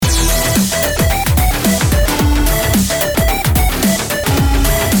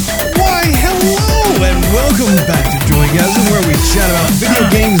Welcome back to Joygasm, where we chat about video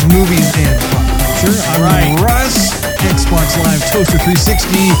games, movies, and pop culture. I'm Russ, Xbox Live Toaster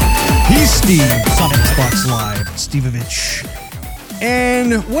 360. He's Steve, Xbox Live Stevevich.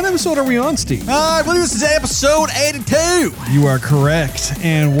 And what episode are we on, Steve? I believe this is episode 82. You are correct.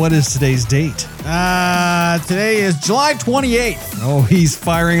 And what is today's date? Today is July 28th. Oh, he's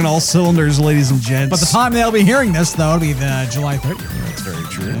firing on all cylinders, ladies and gents. But the time they'll be hearing this, though, it'll be the July 30th. That's very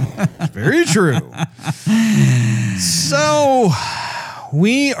true. That's very true. So,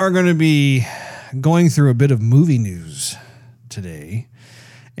 we are going to be going through a bit of movie news today.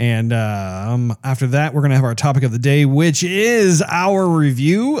 And after that, we're going to have our topic of the day, which is our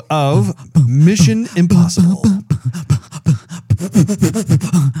review of Mission Impossible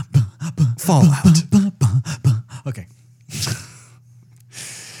Fallout. Okay.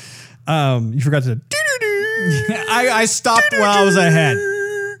 You forgot to... I stopped while I was ahead.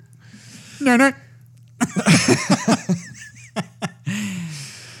 No.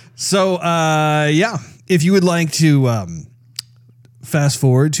 So, yeah, if you would like to fast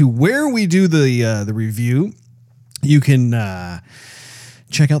forward to where we do the review, you can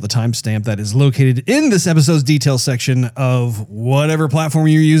check out the timestamp that is located in this episode's details section of whatever platform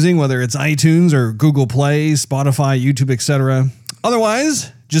you're using, whether it's iTunes or Google Play, Spotify, YouTube, etc.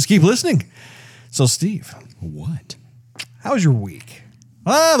 Otherwise, just keep listening. So, Steve, What? how was your week?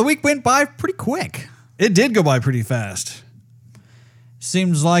 Well, the week went by pretty quick. It did go by pretty fast.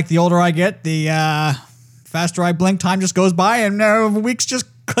 Seems like the older I get, the faster I blink, time just goes by, and weeks just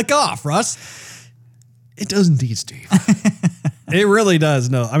click off, Russ. It does indeed, Steve. It really does.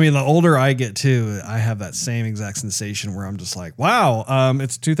 No, I mean, the older I get too, I have that same exact sensation where I'm just like, wow,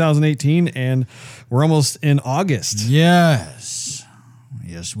 it's 2018 and we're almost in August. Yes,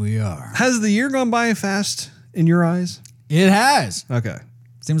 we are. Has the year gone by fast in your eyes? It has. Okay.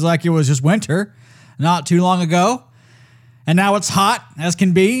 Seems like it was just winter not too long ago. And now it's hot as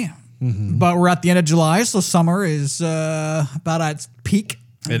can be. Mm-hmm. But we're at the end of July, so summer is about at its peak.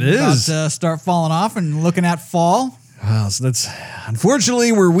 It is. About to start falling off and looking at fall. Well, so that's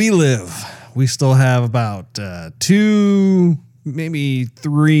unfortunately where we live. We still have about 2, maybe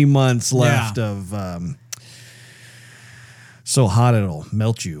 3 months left of so hot it'll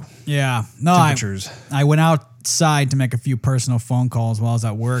melt you. Yeah. No, Temperatures. I went outside to make a few personal phone calls while I was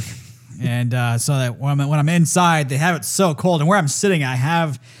at work. And so that when I'm inside, they have it so cold. And where I'm sitting, I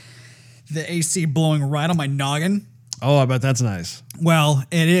have the AC blowing right on my noggin. Oh, I bet that's nice. Well,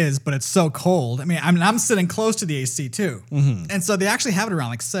 it is, but it's so cold. I mean, I'm sitting close to the AC too. Mm-hmm. And so they actually have it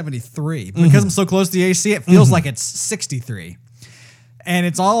around like 73. But because I'm so close to the AC, it feels like it's 63. And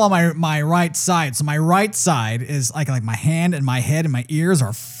it's all on my right side. So my right side is like my hand and my head and my ears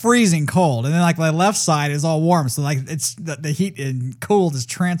are freezing cold. And then like my left side is all warm. So like it's the heat and cold is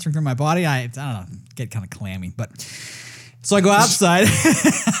transferring through my body. I don't know, get kind of clammy. But so I go outside.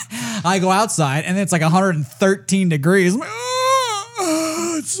 And it's like 113 degrees. I'm like,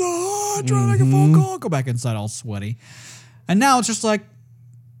 oh, it's so hot. Trying to make a phone call. Go back inside all sweaty. And now it's just like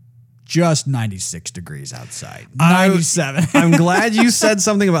just 96 degrees outside. 97. I'm glad you said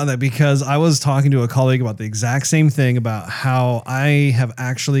something about that because I was talking to a colleague about the exact same thing about how I have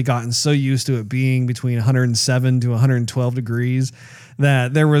actually gotten so used to it being between 107 to 112 degrees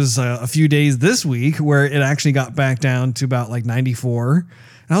that there was a few days this week where it actually got back down to about like 94.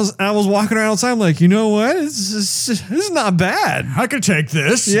 And I was walking around outside. I'm like, you know what? This is not bad. I could take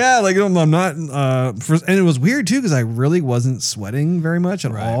this. Yeah, like I'm not. And it was weird too because I really wasn't sweating very much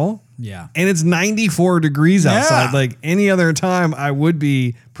at all. Yeah. And it's 94 degrees outside. Like any other time, I would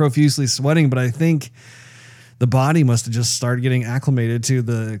be profusely sweating, but I think the body must have just started getting acclimated to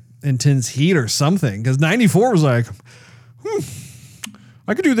the intense heat or something. Because 94 was like,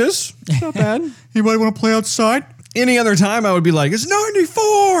 I could do this. It's not bad. Anybody want to play outside? Any other time, I would be like, it's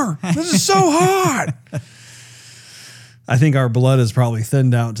 94. This is so hot. I think our blood is probably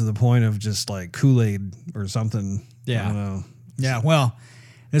thinned out to the point of just like Kool-Aid or something. Yeah. I don't know. Yeah. Well,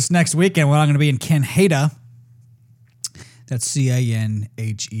 this next weekend, I'm going to be in Canheda. That's Canheyda,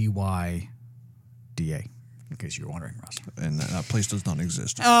 in case you're wondering, Russ. And that place does not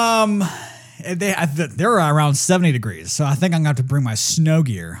exist. They're around 70 degrees, so I think I'm going to have to bring my snow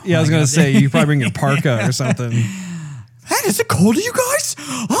gear. Yeah, I was going to say, you probably bring your parka or something. Man, is it cold to you guys?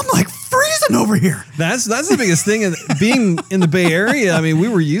 I'm like freezing over here. That's the biggest thing. Being in the Bay Area, I mean, we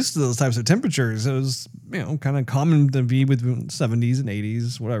were used to those types of temperatures. It was, kind of common to be with 70s and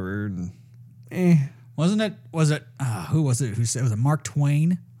 80s, whatever. And, Wasn't it? Was it? Who was it? Who said? Was it Mark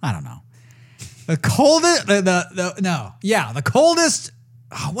Twain? I don't know. The coldest. The coldest.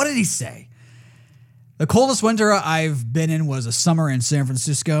 What did he say? The coldest winter I've been in was a summer in San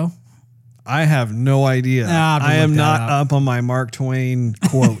Francisco. I have no idea. Nah, I'll have to I am look that not up. up on my Mark Twain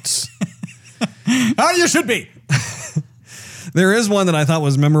quotes. Oh, you should be. There is one that I thought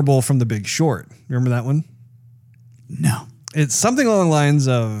was memorable from The Big Short. Remember that one? No. It's something along the lines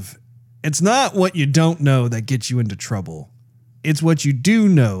of, it's not what you don't know that gets you into trouble. It's what you do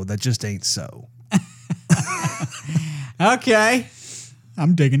know that just ain't so. Okay.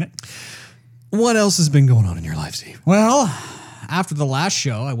 I'm digging it. What else has been going on in your life, Steve? Well, after the last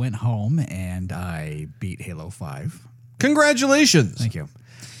show, I went home and I beat Halo 5. Congratulations. Thank you.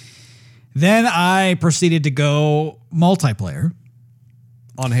 Then I proceeded to go multiplayer.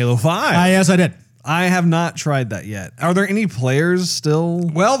 On Halo 5. Yes, I did. I have not tried that yet. Are there any players still?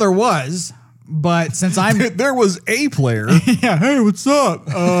 Well, there was, but since I'm There was a player. yeah, hey, what's up?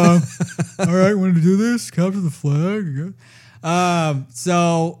 All right, want to do this? Capture the flag.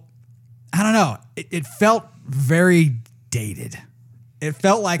 So I don't know. It felt very dated. It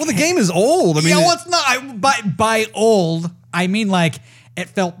felt like Well, the game is old. I mean, yeah, well, it's not. By old, I mean like it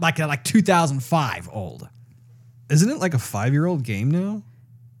felt like 2005 old. isn't it like a 5-year-old game now?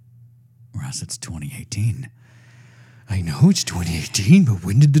 Russ, it's 2018. I know it's 2018, but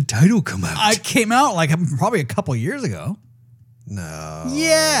when did the title come out? It came out like probably a couple years ago. No.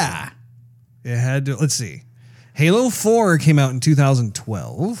 Yeah. It had to, let's see. Halo 4 came out in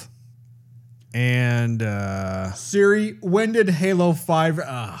 2012. And Siri, when did Halo 5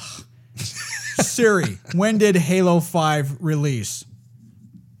 Siri, when did Halo 5 release?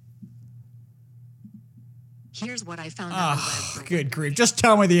 Here's what I found on the web. Good grief. Just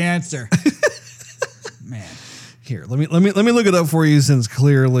tell me the answer. Man. here, let me look it up for you, since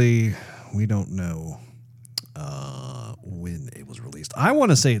clearly we don't know when it was released. I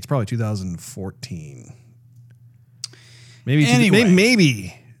want to say it's probably 2014. Maybe Anyway.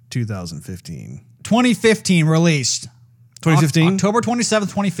 maybe 2015. 2015 released. 2015? October 27th,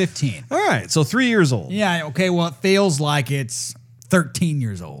 2015. All right, so 3 years old. Yeah, okay, well, it feels like it's 13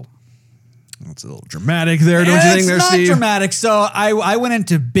 years old. That's a little dramatic there, don't you think there, It's not Steve? dramatic. So I went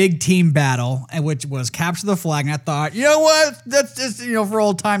into big team battle, which was capture the flag, and I thought, you know what? That's just, for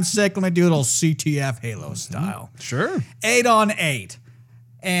old time's sake, let me do a little CTF Halo style. Sure. 8 on 8.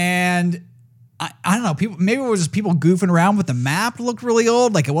 And I don't know, maybe it was just people goofing around with the map. It looked really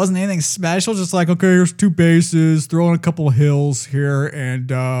old. Like it wasn't anything special. Just like, okay, here's 2 bases, throw in a couple of hills here and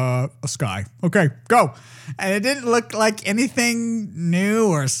a sky. Okay, go. And it didn't look like anything new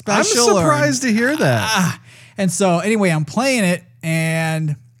or I'm special. surprised to hear that. And so anyway, I'm playing it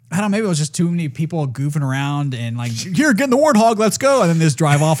and I don't know, maybe it was just too many people goofing around and like, here, get in the Warthog, let's go. And then just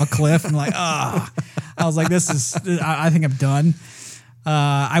drive off a cliff and like, I was like, I think I'm done.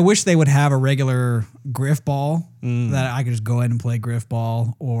 I wish they would have a regular Griff ball that I could just go ahead and play Griff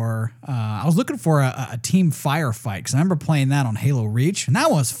ball. Or I was looking for a team firefight because I remember playing that on Halo Reach, and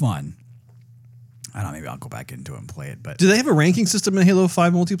that was fun. I don't know, maybe I'll go back into it and play it. But Do they have a ranking system in Halo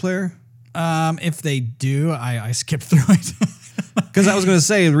 5 multiplayer? if they do, I skipped through it. Because I was going to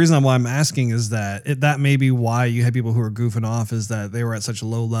say, the reason why I'm asking is that that may be why you had people who were goofing off, is that they were at such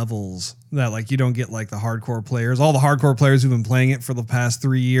low levels that like you don't get like the hardcore players. All the hardcore players who've been playing it for the past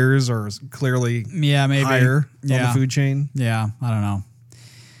 3 years are clearly Yeah, maybe. higher on Yeah. the food chain. Yeah, I don't know.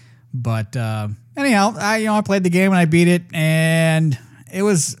 But anyhow, I played the game and I beat it, and it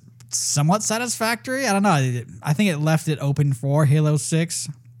was somewhat satisfactory. I don't know. I think it left it open for Halo 6.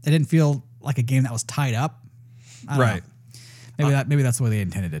 It didn't feel like a game that was tied up. I don't know. Maybe that's the way they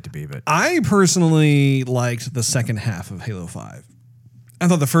intended it to be. But I personally liked the second half of Halo 5. I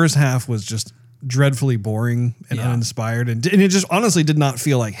thought the first half was just dreadfully boring and Yeah. uninspired, and it just honestly did not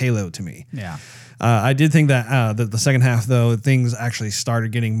feel like Halo to me. yeah, I did think that the second half, though, things actually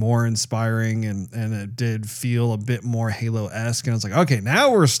started getting more inspiring, and it did feel a bit more Halo-esque. And I was like, okay,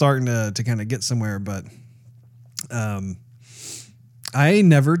 now we're starting to kind of get somewhere. But I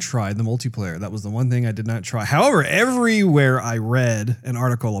never tried the multiplayer. That was the one thing I did not try. However, everywhere I read an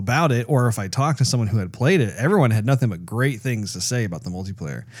article about it, or if I talked to someone who had played it, everyone had nothing but great things to say about the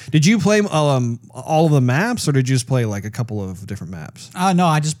multiplayer. Did you play all of the maps, or did you just play like a couple of different maps? no,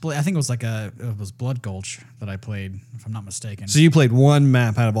 I think it was it was Blood Gulch that I played, if I'm not mistaken. So you played one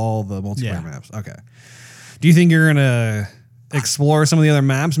map out of all the multiplayer Yeah. maps. Okay. Do you think you're going to explore some of the other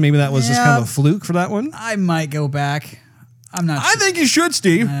maps? Maybe that was just kind of a fluke for that one? I might go back. I'm not. I think you should,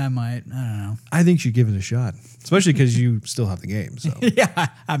 Steve. I might. I don't know. I think you should give it a shot, especially because you still have the game. So Yeah, I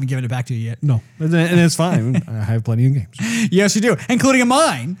haven't given it back to you yet. no, and it's fine. I have plenty of games. Yes, you do, including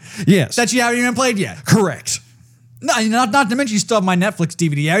mine Yes, that you haven't even played yet. correct. No, not to mention you still have my Netflix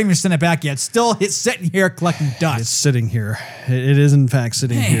DVD. I haven't even sent it back yet. Still, it's sitting here collecting It's dust. sitting here. It is in fact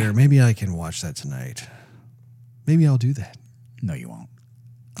sitting Man. here. Maybe I can watch that tonight. Maybe I'll do that. No, you won't.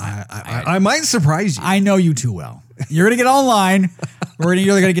 I might surprise you. I know you too well. You're gonna get online. We're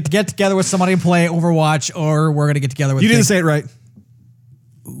either gonna get together with somebody and play Overwatch, or we're gonna get together with. You didn't say it right.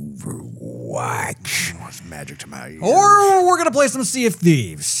 Overwatch. What's magic to my ears? Or we're gonna play some Sea of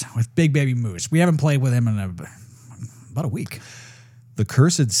Thieves with Big Baby Moose. We haven't played with him in about a week. The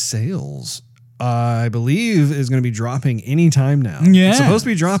Cursed Sails, I believe, is going to be dropping anytime now. Yeah. It's supposed to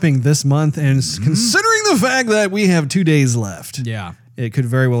be dropping this month, and considering the fact that we have 2 days left, Yeah. it could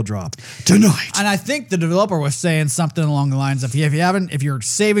very well drop tonight. And I think the developer was saying something along the lines of, if you're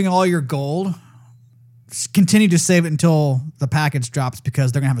saving all your gold, continue to save it until the package drops,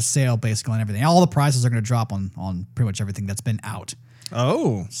 because they're gonna have a sale basically on everything. All the prices are gonna drop on pretty much everything that's been out.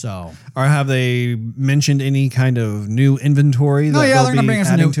 Oh. So, Or have they mentioned any kind of new inventory that they're they'll gonna be bring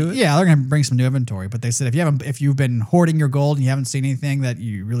some adding new. to it? Yeah, they're gonna bring some new inventory. But they said if you've been hoarding your gold and you haven't seen anything that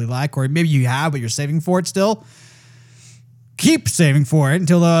you really like, or maybe you have but you're saving for it still, keep saving for it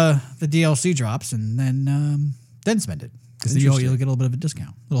until the DLC drops, and then spend it, because you'll get a little bit of a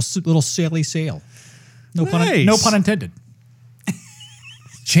discount, little silly sale. No Nice. pun intended.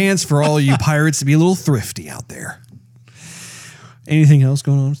 Chance for all you pirates to be a little thrifty out there. Anything else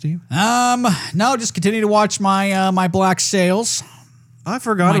going on, Steve? No, just continue to watch my my Black Sails, I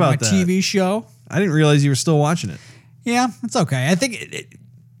forgot my about that. TV show. I didn't realize you were still watching it. Yeah, it's okay. I think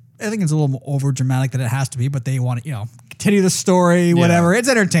I think it's a little more over dramatic than it has to be, but they want to, continue the story, whatever. It's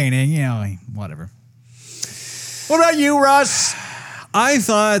entertaining, whatever. What about you, Russ? I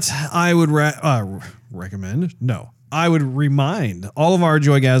thought I would recommend. No, I would remind all of our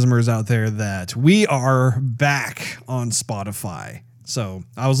Joygasmers out there that we are back on Spotify. So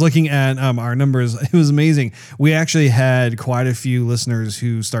I was looking at our numbers. It was amazing. We actually had quite a few listeners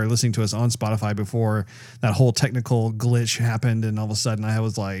who started listening to us on Spotify before that whole technical glitch happened. And all of a sudden I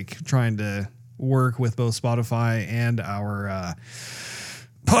was like trying to work with both Spotify and our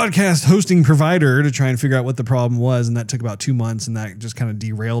podcast hosting provider to try and figure out what the problem was, and that took about 2 months, and that just kind of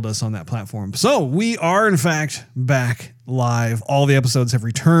derailed us on that platform. So we are in fact back live. All the episodes have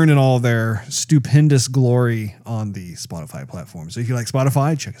returned in all their stupendous glory on the Spotify platform. So if you like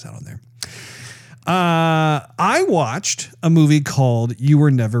Spotify, check us out on there. I watched a movie called You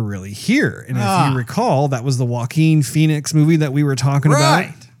Were Never Really Here, and if you recall, that was the Joaquin Phoenix movie that we were talking about.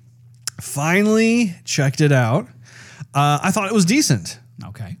 Finally checked it out. I thought it was decent.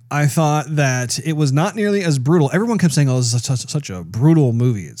 Okay. I thought that it was not nearly as brutal. Everyone kept saying, "Oh, this is such a brutal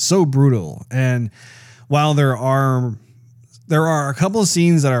movie. It's so brutal." And while there are a couple of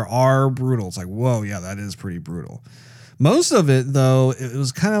scenes that are brutal, it's like, whoa, yeah, that is pretty brutal. Most of it, though, it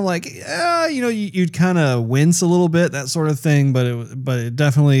was kind of like, you'd kind of wince a little bit, that sort of thing. But it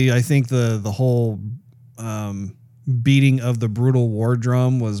definitely, I think the whole beating of the brutal war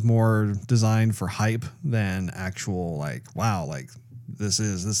drum was more designed for hype than actual, like, wow, like this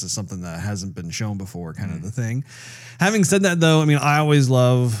is something that hasn't been shown before kind of the thing. Having said that, though, I mean, I always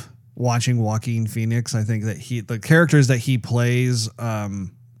love watching Joaquin Phoenix. I think that the characters that he plays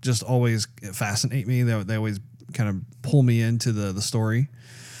just always fascinate me. They always kind of pull me into the story.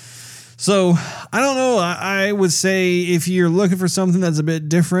 So I don't know. I would say if you're looking for something that's a bit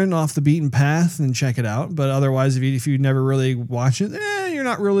different off the beaten path, then check it out. But otherwise, if you never really watch it, you're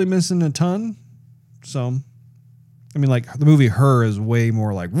not really missing a ton. So, I mean, like the movie Her is way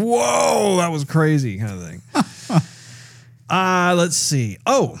more like, whoa, that was crazy kind of thing. Let's see.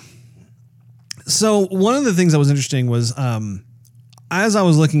 Oh, so one of the things that was interesting was as I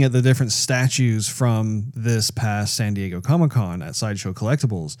was looking at the different statues from this past San Diego Comic-Con at Sideshow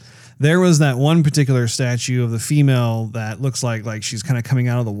Collectibles, there was that one particular statue of the female that looks like she's kind of coming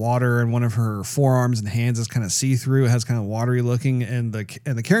out of the water, and one of her forearms and hands is kind of see-through. It has kind of watery looking, and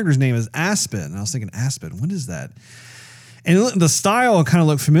the character's name is Aspen. And I was thinking, Aspen, what is that? And the style kind of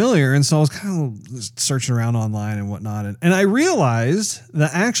looked familiar, and so I was kind of searching around online and whatnot, and I realized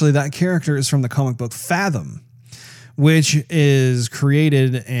that actually that character is from the comic book Fathom, which is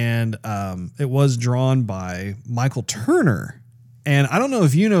created and it was drawn by Michael Turner. And I don't know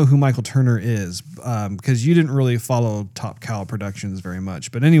if you know who Michael Turner is, because you didn't really follow Top Cow Productions very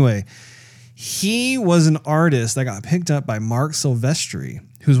much. But anyway, he was an artist that got picked up by Mark Silvestri,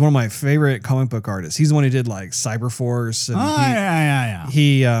 who's one of my favorite comic book artists. He's the one who did like Cyberforce. And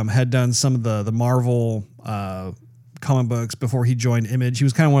he had done some of the Marvel comic books before he joined Image. He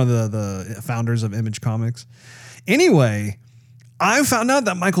was kind of one of the founders of Image Comics. Anyway, I found out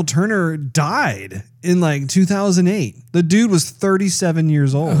that Michael Turner died in like 2008. The dude was 37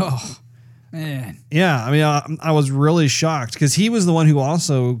 years old. Oh, man. Yeah, I mean, I was really shocked because he was the one who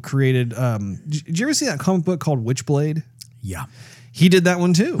also created. Did you ever see that comic book called Witchblade? Yeah. He did that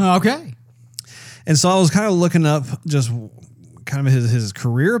one too. Okay. And so I was kind of looking up just kind of his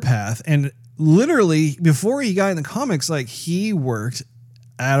career path. And literally before he got in the comics, like he worked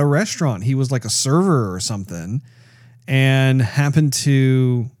at a restaurant. He was like a server or something, and happened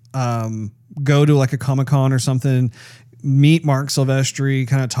to go to like a Comic-Con or something, meet Mark Silvestri,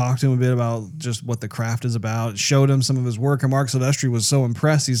 kind of talk to him a bit about just what the craft is about, showed him some of his work. And Mark Silvestri was so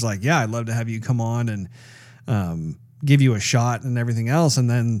impressed. He's like, yeah, I'd love to have you come on and give you a shot and everything else. And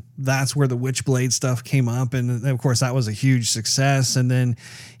then that's where the Witchblade stuff came up. And of course that was a huge success. And then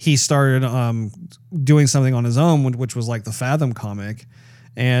he started doing something on his own, which was like the Fathom comic.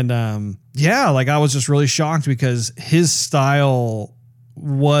 And yeah, like I was just really shocked because his style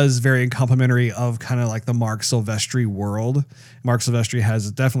was very complimentary of kind of like the Mark Silvestri world. Mark Silvestri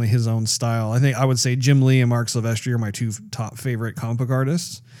has definitely his own style. I think I would say Jim Lee and Mark Silvestri are my two top favorite comic book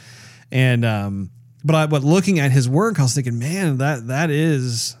artists. And but looking at his work, I was thinking, man, that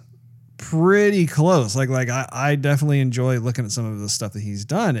is pretty close. Like I definitely enjoy looking at some of the stuff that he's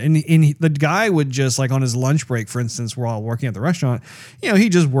done. And the guy would just like on his lunch break, for instance, while working at the restaurant,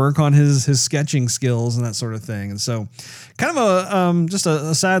 he'd just work on his sketching skills and that sort of thing. And so kind of just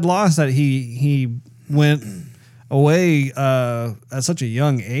a sad loss that he went away at such a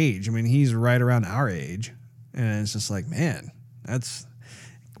young age. I mean, he's right around our age, and it's just like, man, that's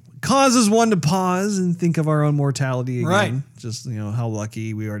causes one to pause and think of our own mortality again. Right. Just, how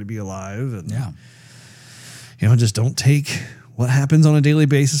lucky we are to be alive. And, Yeah. Just don't take what happens on a daily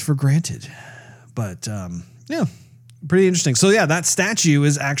basis for granted. But, yeah, pretty interesting. So, yeah, that statue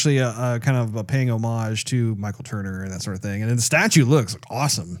is actually a kind of a paying homage to Michael Turner and that sort of thing. And the statue looks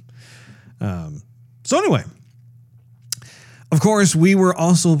awesome. So, anyway, of course, we were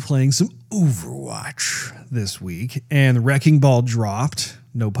also playing some Overwatch this week, and Wrecking Ball dropped.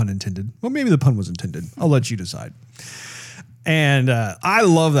 No pun intended. Well, maybe the pun was intended. I'll let you decide. And I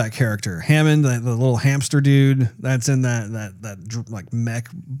love that character, Hammond, the little hamster dude that's in that like mech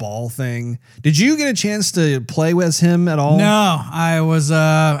ball thing. Did you get a chance to play with him at all? No,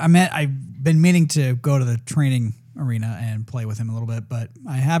 I've been meaning to go to the training arena and play with him a little bit, but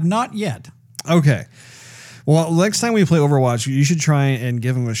I have not yet. Okay. Well, next time we play Overwatch, you should try and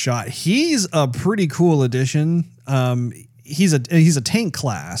give him a shot. He's a pretty cool addition. He's a tank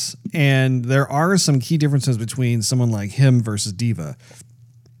class, and there are some key differences between someone like him versus D.Va.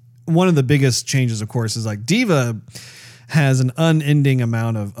 One of the biggest changes, of course, is like D.Va has an unending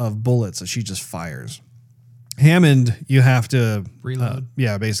amount of bullets that she just fires. Hammond, you have to Reload.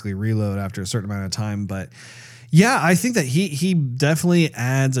 Basically reload after a certain amount of time. But yeah, I think that he definitely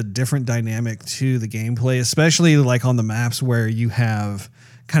adds a different dynamic to the gameplay, especially like on the maps where you have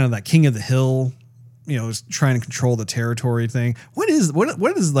kind of that King of the Hill, trying to control the territory thing. What is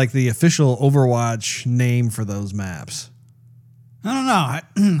like the official Overwatch name for those maps? I don't know.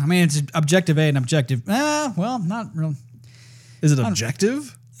 I mean, it's Objective A and Objective. Well, not really. Is it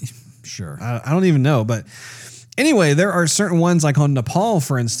Objective? Sure. I don't even know. But anyway, there are certain ones like on Nepal,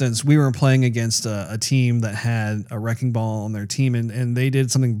 for instance, we were playing against a team that had a Wrecking Ball on their team, and they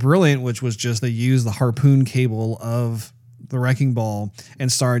did something brilliant, which was just they used the harpoon cable of the Wrecking Ball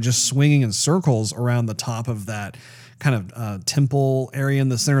and started just swinging in circles around the top of that kind of temple area in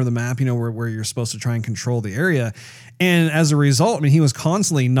the center of the map, where you're supposed to try and control the area. And as a result, I mean, he was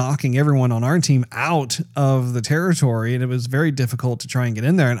constantly knocking everyone on our team out of the territory, and it was very difficult to try and get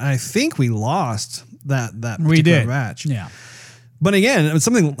in there. And I think we lost that particular match. Yeah. But again, it's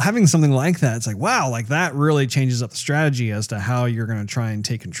having something like that, it's like, wow, like that really changes up the strategy as to how you're going to try and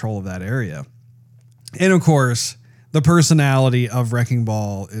take control of that area. And of course, the personality of Wrecking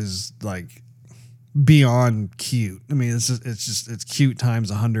Ball is like beyond cute. I mean, it's cute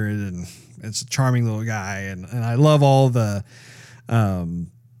times 100, and it's a charming little guy. And I love all the,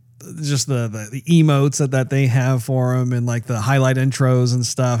 just the emotes that they have for him, and like the highlight intros and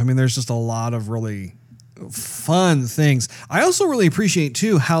stuff. I mean, there's just a lot of really fun things. I also really appreciate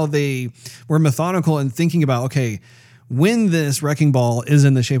too, how they were methodical in thinking about, okay, when this Wrecking Ball is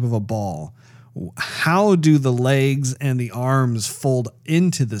in the shape of a ball, how do the legs and the arms fold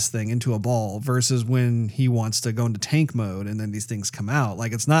into this thing, into a ball, versus when he wants to go into tank mode and then these things come out?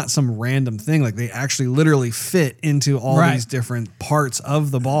 Like, it's not some random thing. Like, they actually literally fit into all these different parts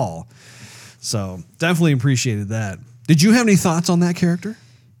of the ball. So definitely appreciated that. Did you have any thoughts on that character?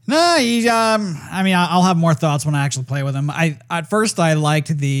 No, I'll have more thoughts when I actually play with him. At first I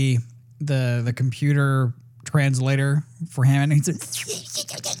liked the computer translator for him, and he's like,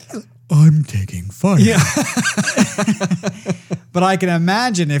 I'm taking fire. Yeah. But I can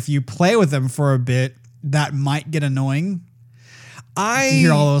imagine if you play with him for a bit, that might get annoying. To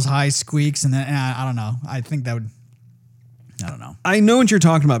hear all those high squeaks, and then I don't know. I think that would. I don't know. I know what you're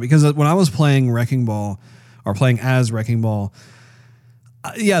talking about, because when I was playing Wrecking Ball, or playing as Wrecking Ball,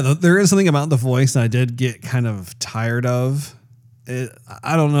 Yeah, there is something about the voice that I did get kind of tired of.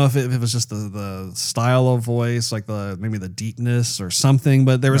 I don't know if it was just the style of voice, like maybe the deepness or something,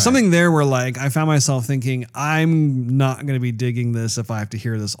 but there was something there where like I found myself thinking, I'm not going to be digging this if I have to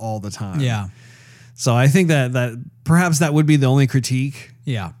hear this all the time. Yeah. So I think that perhaps that would be the only critique.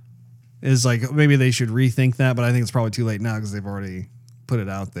 Yeah. Is like maybe they should rethink that, but I think it's probably too late now because they've already put it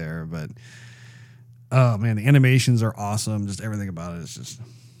out there. But oh man, the animations are awesome. Just everything about it is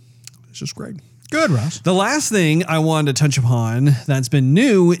just great. Good, Ross. The last thing I wanted to touch upon that's been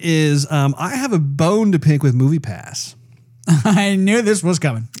new is I have a bone to pick with MoviePass. I knew this was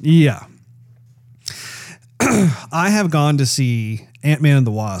coming. Yeah. I have gone to see Ant-Man and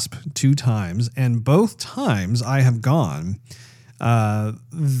the Wasp 2 times, and both times I have gone,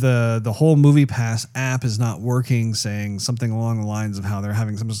 the whole MoviePass app is not working, saying something along the lines of how they're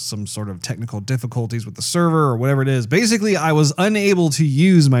having some sort of technical difficulties with the server or whatever it is. Basically, I was unable to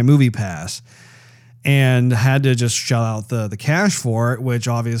use my MoviePass and had to just shell out the cash for it, which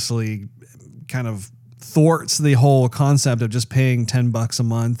obviously kind of thwarts the whole concept of just paying $10 a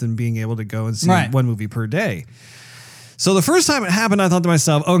month and being able to go and see one movie per day. So the first time it happened, I thought to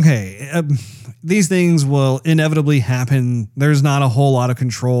myself, okay, these things will inevitably happen. There's not a whole lot of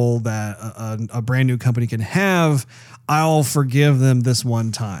control that a brand new company can have. I'll forgive them this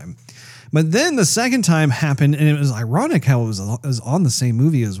one time. But then the second time happened, and it was ironic how it was on the same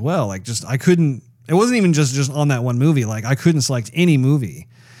movie as well. Like it wasn't even just on that one movie. Like I couldn't select any movie.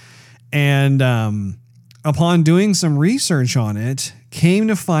 And upon doing some research on it, came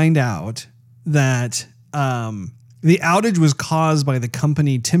to find out that the outage was caused by the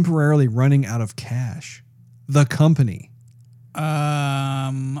company temporarily running out of cash. The company.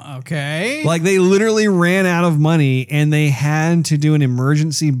 Okay. Like they literally ran out of money and they had to do an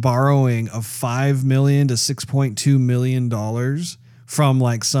emergency borrowing of $5 million to $6.2 million from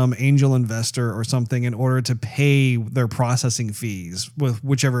like some angel investor or something in order to pay their processing fees with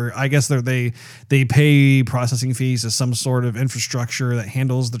whichever, I guess they pay processing fees to some sort of infrastructure that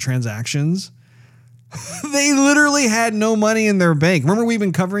handles the transactions. They literally had no money in their bank. Remember we've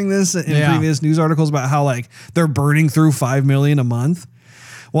been covering this in previous news articles about how like they're burning through $5 million a month.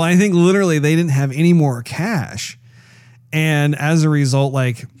 Well, I think literally they didn't have any more cash. And as a result,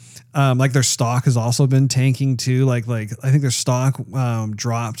 like their stock has also been tanking too. Like I think their stock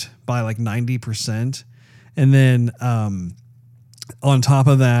dropped by like 90%. And then on top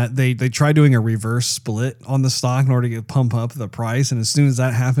of that, they tried doing a reverse split on the stock in order to pump up the price. And as soon as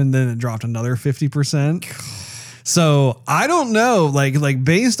that happened, then it dropped another 50%. So I don't know, like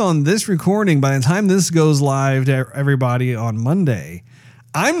based on this recording, by the time this goes live to everybody on Monday,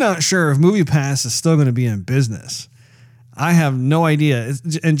 I'm not sure if MoviePass is still going to be in business. I have no idea.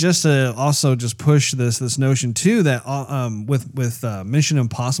 And just to also just push this notion too, that with Mission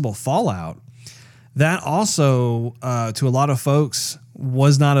Impossible Fallout, that also to a lot of folks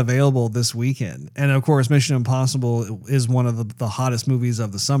was not available this weekend. And of course, Mission Impossible is one of the hottest movies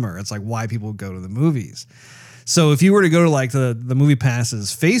of the summer. It's like why people go to the movies. So if you were to go to like the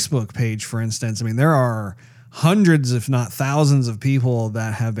MoviePass's Facebook page, for instance, I mean, there are hundreds, if not thousands of people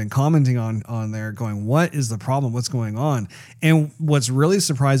that have been commenting on there going, what is the problem? What's going on? And what's really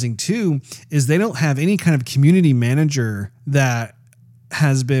surprising too, is they don't have any kind of community manager that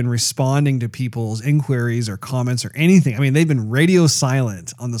has been responding to people's inquiries or comments or anything. I mean, they've been radio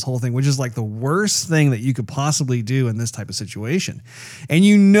silent on this whole thing, which is like the worst thing that you could possibly do in this type of situation. And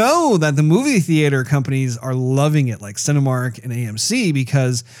you know that the movie theater companies are loving it, like Cinemark and AMC,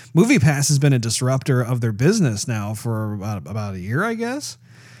 because MoviePass has been a disruptor of their business now for about a year, I guess.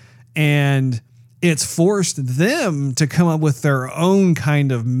 And it's forced them to come up with their own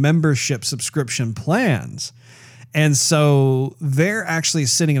kind of membership subscription plans. And so they're actually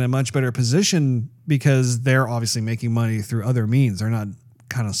sitting in a much better position because they're obviously making money through other means. They're not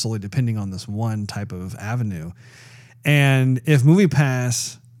kind of solely depending on this one type of avenue. And if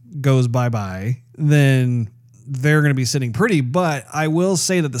MoviePass goes bye-bye, then they're going to be sitting pretty. But I will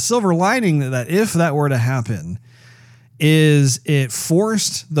say that the silver lining that if that were to happen is it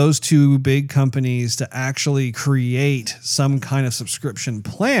forced those two big companies to actually create some kind of subscription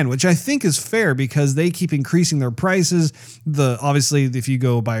plan, which I think is fair because they keep increasing their prices. Obviously, if you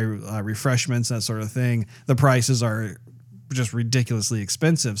go buy refreshments, that sort of thing, the prices are just ridiculously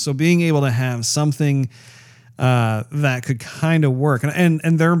expensive. So being able to have something that could kind of work,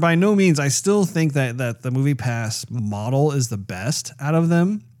 and they're by no means, I still think that the MoviePass model is the best out of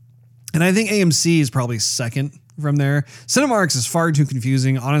them. And I think AMC is probably second from there. Cinemark's is far too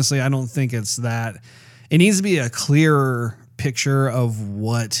confusing. Honestly, I don't think it's that. It needs to be a clearer picture of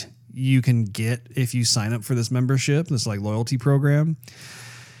what you can get if you sign up for this membership, this like loyalty program.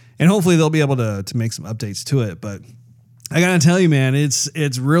 And hopefully they'll be able to make some updates to it. But I gotta tell you, man,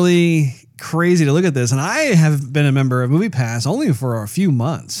 it's really crazy to look at this. And I have been a member of MoviePass only for a few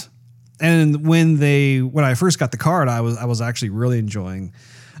months. And when I first got the card, I was actually really enjoying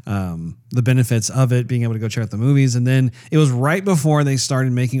the benefits of it, being able to go check out the movies. And then it was right before they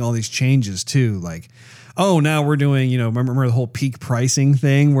started making all these changes too. Like, oh, now we're doing, remember the whole peak pricing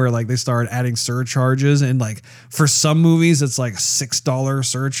thing where like they started adding surcharges, and like for some movies it's like $6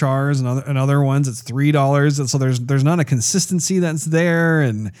 surcharge, and other ones it's $3. And so there's not a consistency that's there.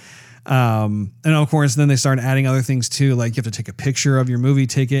 And of course, then they started adding other things too. Like you have to take a picture of your movie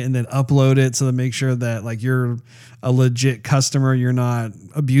ticket and then upload it to make sure that like you're a legit customer, you're not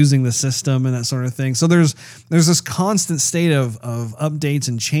abusing the system and that sort of thing. So there's this constant state of updates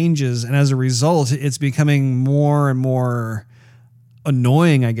and changes. And as a result, it's becoming more and more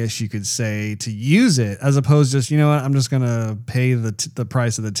annoying, I guess you could say, to use it, as opposed to just, I'm just going to pay the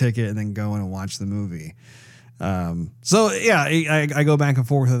price of the ticket and then go in and watch the movie. So yeah, I go back and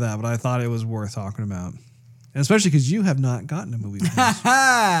forth with that, but I thought it was worth talking about, and especially because you have not gotten a movie pass.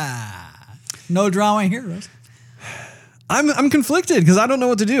 No drama here, Russ. I'm conflicted because I don't know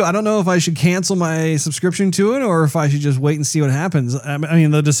what to do. I don't know if I should cancel my subscription to it or if I should just wait and see what happens. I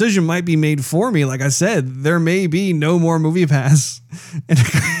mean, the decision might be made for me. Like I said, there may be no more movie pass in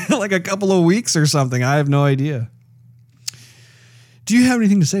like a couple of weeks or something. I have no idea. Do you have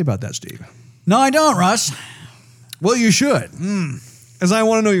anything to say about that, Steve? No, I don't, Russ. Well, you should, as I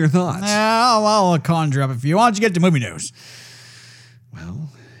want to know your thoughts. Yeah, I'll conjure up if you want to get to movie news. Well,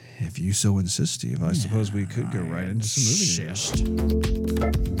 if you so insist, Steve, I suppose we could go right into some movie news.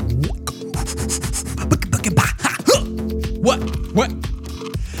 What?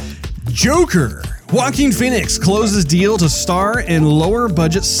 Joker. Joaquin Phoenix closes deal to star in lower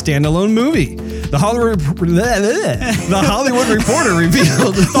budget standalone movie. The Hollywood Reporter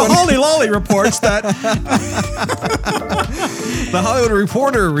revealed. The Holly Lolly reports that. The Hollywood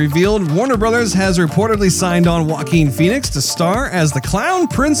Reporter revealed Warner Brothers has reportedly signed on Joaquin Phoenix to star as the clown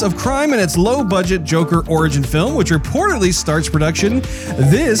prince of crime in its low-budget Joker origin film, which reportedly starts production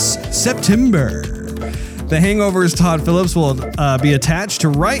this September. The Hangover's Todd Phillips will be attached to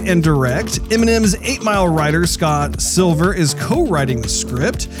write and direct. Eminem's 8 Mile writer Scott Silver is co-writing the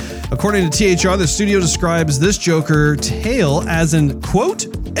script. According to THR, the studio describes this Joker tale as an, quote,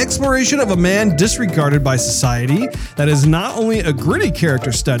 exploration of a man disregarded by society that is not only a gritty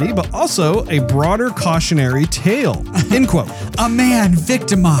character study, but also a broader cautionary tale, end quote. A man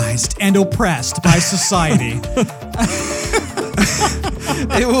victimized and oppressed by society.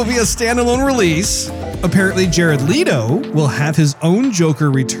 It will be a standalone release. Apparently, Jared Leto will have his own Joker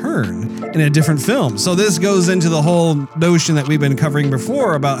return in a different film. So this goes into the whole notion that we've been covering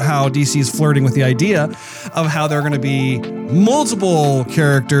before about how DC is flirting with the idea of how there are going to be multiple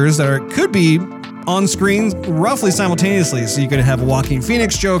characters that could be on screen roughly simultaneously. So you could have a Joaquin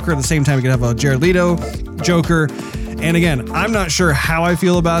Phoenix Joker at the same time you could have a Jared Leto Joker. And again, I'm not sure how I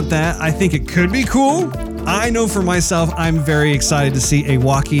feel about that. I think it could be cool. I know for myself, I'm very excited to see a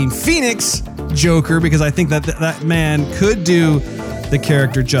Joaquin Phoenix Joker because I think that man could do the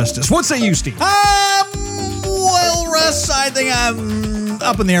character justice. What say you, Steve? Well, Russ, I think I'm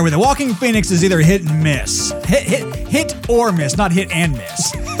up in the air with it. Joaquin Phoenix is either hit and miss. Hit or miss, not hit and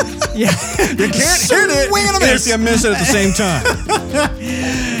miss. Yeah. You can't hit it if you miss it at the same time.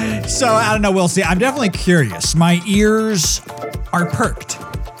 So, I don't know. We'll see. I'm definitely curious. My ears are perked.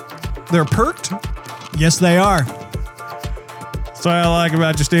 They're perked? Yes, they are. That's what I like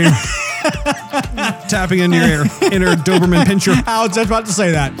about you, Steve. Tapping into your inner Doberman pincher. I was just about to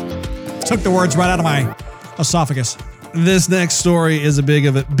say that. Took the words right out of my esophagus. This next story is a bit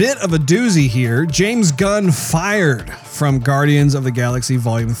of a doozy here. James Gunn fired from Guardians of the Galaxy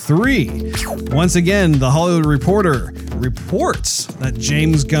Volume 3. Once again, The Hollywood Reporter reports that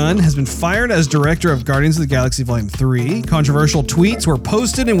James Gunn has been fired as director of Guardians of the Galaxy Volume 3. Controversial tweets were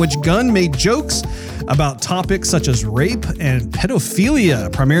posted in which Gunn made jokes about topics such as rape and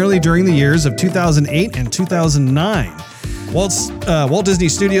pedophilia, primarily during the years of 2008 and 2009. Walt Disney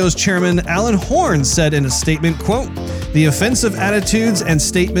Studios chairman Alan Horn said in a statement, quote, "The offensive attitudes and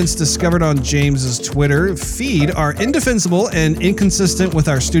statements discovered on James's Twitter feed are indefensible and inconsistent with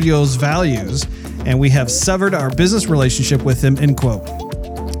our studio's values, and we have severed our business relationship with him," end quote.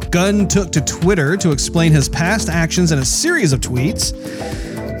 Gunn took to Twitter to explain his past actions in a series of tweets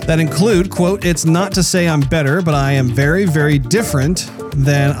that include, quote, "It's not to say I'm better, but I am very, very different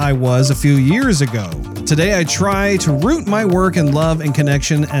than I was a few years ago. Today I try to root my work in love and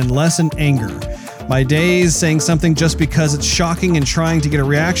connection and less in anger. My days saying something just because it's shocking and trying to get a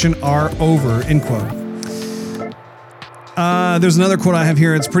reaction are over, end quote. There's another quote I have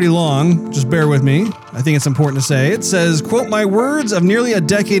here. It's pretty long. Just bear with me. I think it's important to say. It says, quote, "My words of nearly a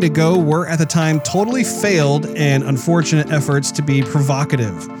decade ago were at the time totally failed and unfortunate efforts to be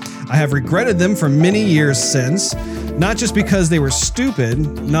provocative. I have regretted them for many years since, not just because they were stupid,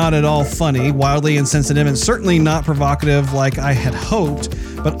 not at all funny, wildly insensitive, and certainly not provocative like I had hoped,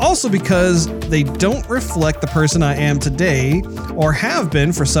 but also because they don't reflect the person I am today or have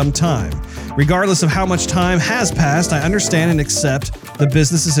been for some time. Regardless of how much time has passed, I understand and accept the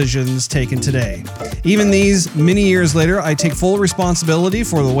business decisions taken today. Even these many years later, I take full responsibility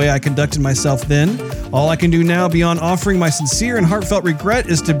for the way I conducted myself then. All I can do now beyond offering my sincere and heartfelt regret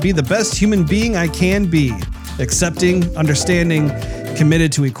is to be the best human being I can be. Accepting, understanding,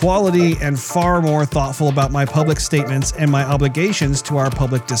 committed to equality, and far more thoughtful about my public statements and my obligations to our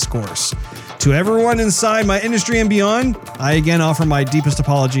public discourse. To everyone inside my industry and beyond, I again offer my deepest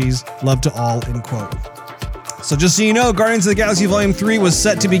apologies. Love to all," end quote. So just so you know, Guardians of the Galaxy Volume 3 was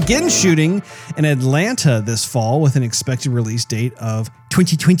set to begin shooting in Atlanta this fall with an expected release date of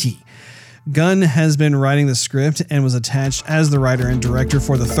 2020. Gunn has been writing the script and was attached as the writer and director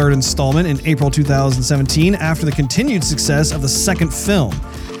for the third installment in April 2017 after the continued success of the second film.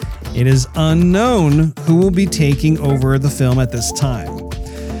 It is unknown who will be taking over the film at this time.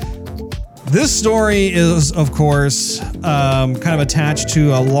 This story is, of course, kind of attached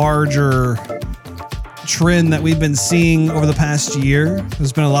to a larger trend that we've been seeing over the past year.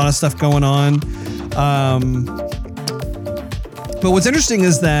 There's been a lot of stuff going on. But what's interesting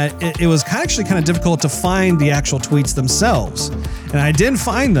is that it was actually kind of difficult to find the actual tweets themselves. And I did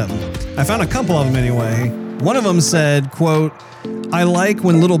find them. I found a couple of them anyway. One of them said, quote, "I like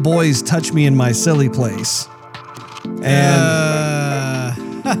when little boys touch me in my silly place." And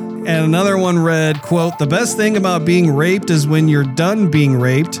another one read, quote, "The best thing about being raped is when you're done being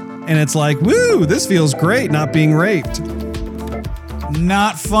raped. And it's like, woo, this feels great not being raped."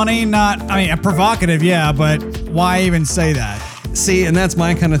 Not funny, provocative, yeah, but why even say that? See, and that's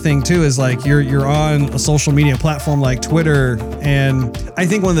my kind of thing too, is like you're on a social media platform like Twitter, and I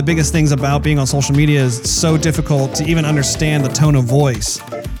think one of the biggest things about being on social media is it's so difficult to even understand the tone of voice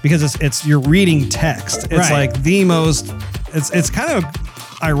because it's you're reading text. It's Right. like the most it's kind of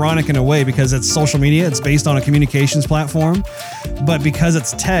ironic in a way because it's social media, it's based on a communications platform, but because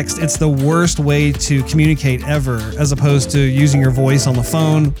it's text, it's the worst way to communicate ever, as opposed to using your voice on the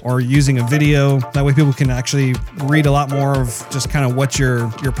phone or using a video. That way people can actually read a lot more of just kind of what your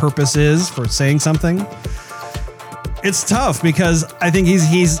purpose is for saying something. It's tough because I think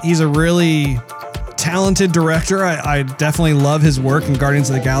he's a really talented director. I definitely love his work in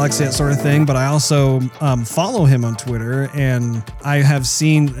Guardians of the Galaxy, that sort of thing, but I also follow him on Twitter, and I have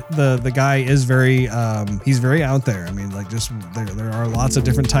seen the guy is very he's very out there. I mean, like, just there are lots of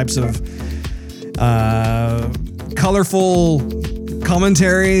different types of colorful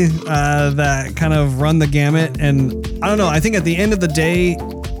commentary that kind of run the gamut, and I don't know, I think at the end of the day,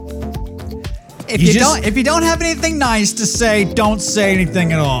 If you don't have anything nice to say, don't say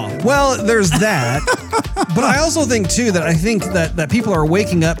anything at all. well, there's that. But I also think too that people are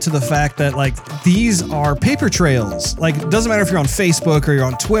waking up to the fact that, like, these are paper trails. Like, it doesn't matter if you're on Facebook or you're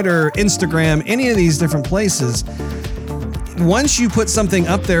on Twitter, Instagram, any of these different places. Once you put something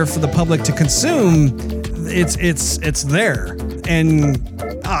up there for the public to consume, it's there. And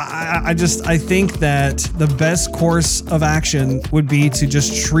I think that the best course of action would be to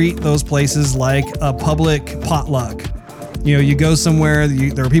just treat those places like a public potluck. You know, you go somewhere,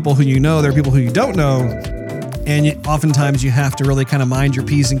 there are people who you know, there are people who you don't know, and oftentimes you have to really kind of mind your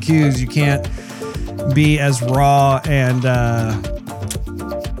P's and Q's. You can't be as raw and I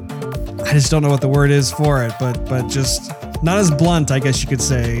just don't know what the word is for it, but just not as blunt, I guess you could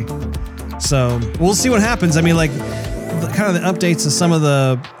say. So we'll see what happens. I mean, like, kind of the updates to some of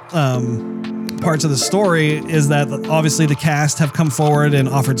the parts of the story is that obviously the cast have come forward and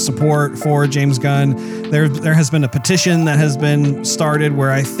offered support for James Gunn. There has been a petition that has been started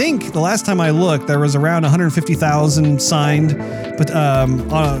where I think the last time I looked, there was around 150,000 signed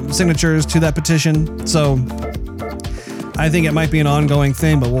signatures to that petition. So I think it might be an ongoing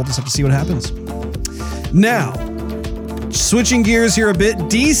thing, but we'll just have to see what happens. Now, switching gears here a bit,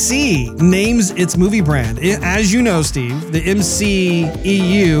 DC names its movie brand. As you know, Steve, the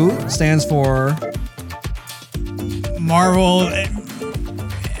MCEU stands for Marvel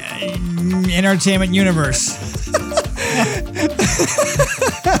Entertainment Universe.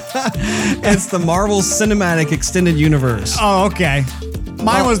 It's the Marvel Cinematic Extended Universe. Oh, okay.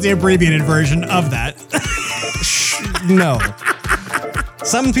 Mine was the abbreviated version of that. No.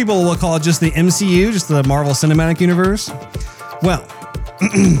 Some people will call it just the MCU, just the Marvel Cinematic Universe. Well,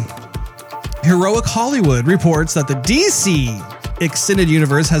 Heroic Hollywood reports that the DC Extended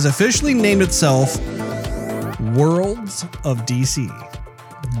Universe has officially named itself Worlds of DC.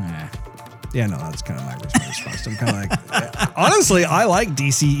 Yeah, no, that's kind of my response. I'm kind of like, honestly, I like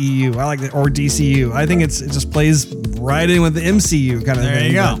DCEU. I like or DCU. I think it just plays right in with the MCU kind of There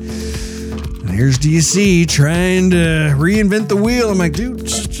thing. you go. But here's DC trying to reinvent the wheel. I'm like, dude,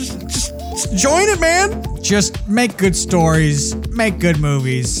 just join it, man. Just make good stories, make good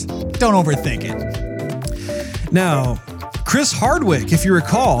movies. Don't overthink it. Now, Chris Hardwick, if you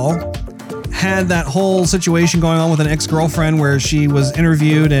recall, had that whole situation going on with an ex-girlfriend where she was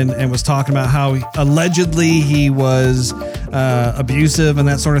interviewed and was talking about how allegedly he was abusive and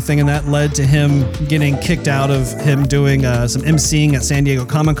that sort of thing, and that led to him getting kicked out of him doing some emceeing at San Diego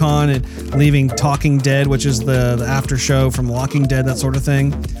Comic-Con and leaving Talking Dead, which is the after show from Walking Dead, that sort of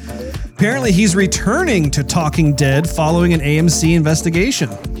thing. Apparently, he's returning to Talking Dead following an AMC investigation.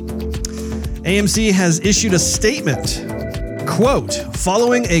 AMC has issued a statement. Quote,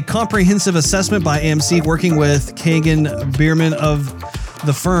 following a comprehensive assessment by AMC working with Kagan Bierman of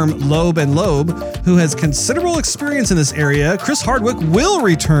the firm Loeb & Loeb, who has considerable experience in this area, Chris Hardwick will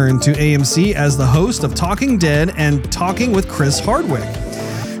return to AMC as the host of Talking Dead and Talking with Chris Hardwick.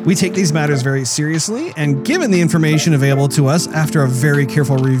 We take these matters very seriously, and given the information available to us after a very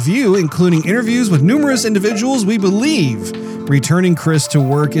careful review, including interviews with numerous individuals, we believe returning Chris to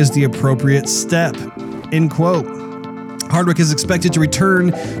work is the appropriate step. End quote. Hardwick is expected to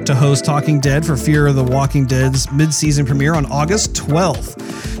return to host Talking Dead for Fear the Walking Dead's mid-season premiere on August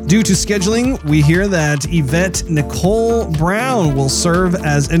 12th. Due to scheduling, we hear that Yvette Nicole Brown will serve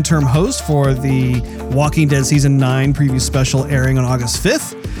as interim host for the Walking Dead Season 9 preview special airing on August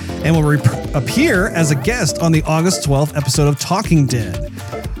 5th and will appear as a guest on the August 12th episode of Talking Dead.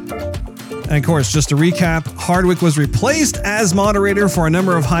 And of course, just to recap, Hardwick was replaced as moderator for a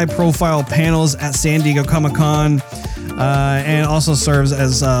number of high-profile panels at San Diego Comic-Con, and also serves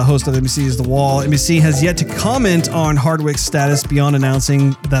as host of NBC's The Wall. NBC has yet to comment on Hardwick's status beyond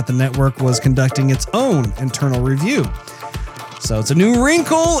announcing that the network was conducting its own internal review. So it's a new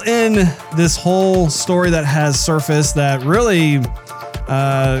wrinkle in this whole story that has surfaced that really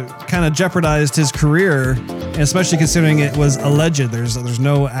kind of jeopardized his career, and especially considering it was alleged. There's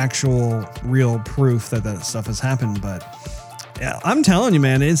no actual real proof that that stuff has happened, but yeah, I'm telling you,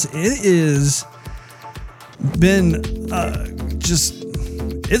 man, it is been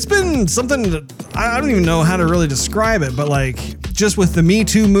it's been something that I don't even know how to really describe it, but like just with the Me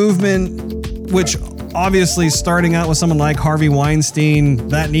Too movement, which obviously starting out with someone like Harvey Weinstein,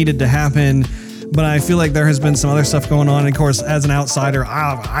 that needed to happen. But I feel like there has been some other stuff going on. And of course, as an outsider,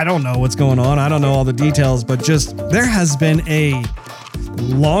 I don't know what's going on. I don't know all the details, but just there has been a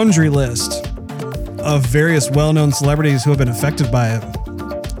laundry list of various well-known celebrities who have been affected by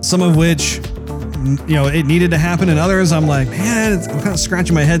it. Some of which, you know, it needed to happen, and others I'm like, man, I'm kind of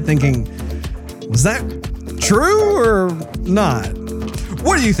scratching my head thinking, was that true or not?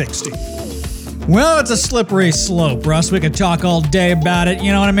 What do you think, Steve? Well, it's a slippery slope, Russ. We could talk all day about it.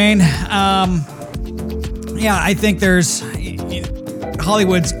 You know what I mean? Yeah, I think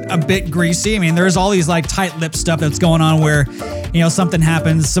Hollywood's a bit greasy. I mean, there's all these like tight-lipped stuff that's going on where, you know, something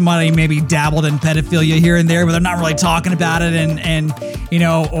happens, somebody maybe dabbled in pedophilia here and there, but they're not really talking about it, and you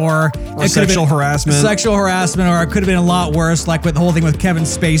know, or sexual harassment. Sexual harassment, or it could have been a lot worse, like with the whole thing with Kevin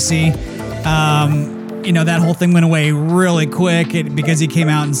Spacey. You know, that whole thing went away really quick because he came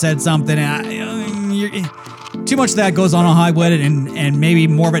out and said something. Too much of that goes on Hollywood, and maybe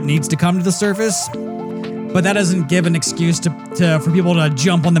more of it needs to come to the surface. But that doesn't give an excuse for people to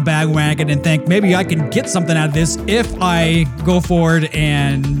jump on the bandwagon and think maybe I can get something out of this if I go forward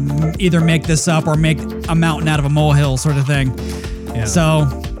and either make this up or make a mountain out of a molehill, sort of thing. Yeah. So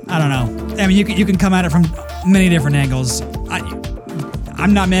I don't know. I mean, you can come at it from many different angles.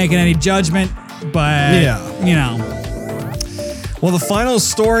 I'm not making any judgment, but yeah, you know. Well, the final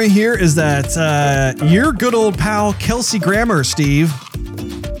story here is that your good old pal Kelsey Grammer, Steve,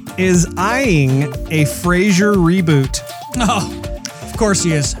 is eyeing a Frasier reboot. Oh, of course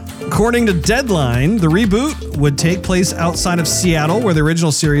he is. According to Deadline, the reboot would take place outside of Seattle, where the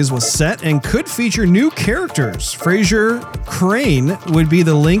original series was set, and could feature new characters. Frasier Crane would be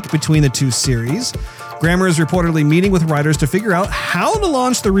the link between the two series. Grammer is reportedly meeting with writers to figure out how to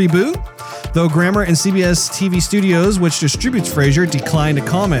launch the reboot, though Grammer and CBS TV Studios, which distributes Frasier, declined to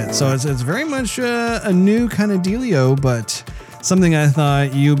comment. So it's very much a new kind of dealio, but something I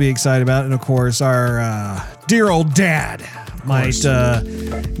thought you'd be excited about. And of course, our dear old dad might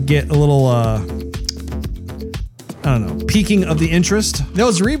get a little I don't know, peaking of the interest.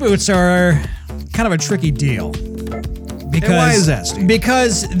 Those reboots are kind of a tricky deal. Because, And why is that, Steve?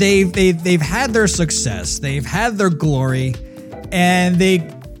 Because they've had their success, they've had their glory, and they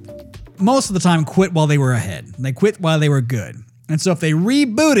most of the time quit while they were ahead. They quit while they were good. And so if they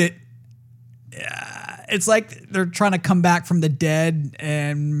reboot it, it's like they're trying to come back from the dead,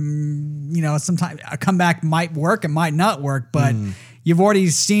 and sometimes a comeback might work, it might not work, but you've already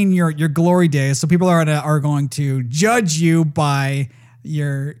seen your glory days, so people are going to judge you by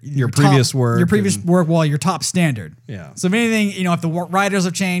your previous top, work your previous work, well, your top standard. Yeah. So if anything, if the writers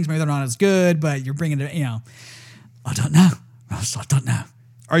have changed, maybe they're not as good, but you're bringing it. I don't know, Ross. I don't know.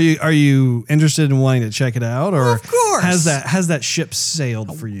 Are you interested in wanting to check it out, or Of course. has that ship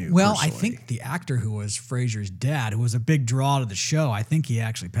sailed for you? Well, I personally? think the actor who was Frasier's dad, who was a big draw to the show, I think he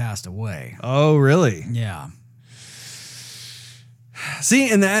actually passed away. Oh, really? Yeah.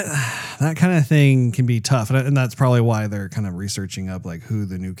 See, and that kind of thing can be tough, and that's probably why they're kind of researching up like who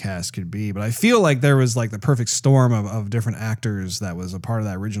the new cast could be. But I feel like there was like the perfect storm of different actors that was a part of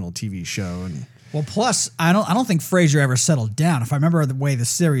that original TV show, and. Well, plus I don't think Frasier ever settled down. If I remember the way the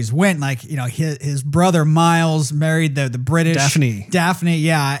series went, like his brother Miles married the British Daphne,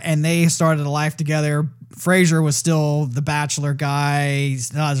 yeah, and they started a life together. Frasier was still the bachelor guy. He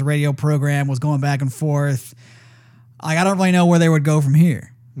still has a radio program, was going back and forth. Like, I don't really know where they would go from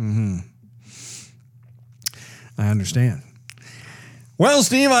here. I understand. Well,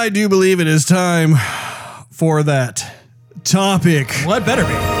 Steve, I do believe it is time for that topic Well, it better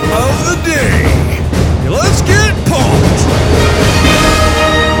be. of the day. Let's get pumped.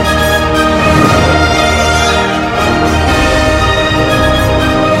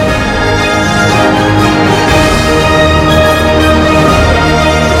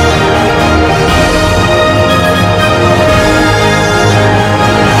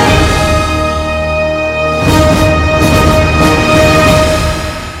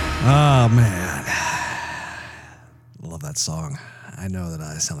 Oh, man. Love that song. I know that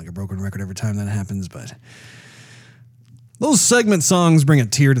I sound like a broken record every time that happens, but those segment songs bring a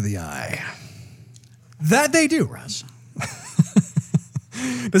tear to the eye. That they do, Russ.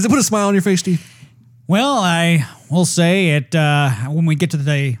 Does it put a smile on your face, Steve? Well, I will say it when we get to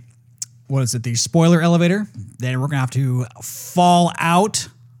the spoiler elevator, then we're going to have to fall out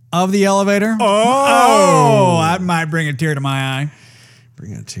of the elevator. Oh, that might bring a tear to my eye.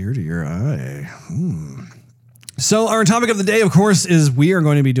 Bring a tear to your eye. So our topic of the day, of course, is we are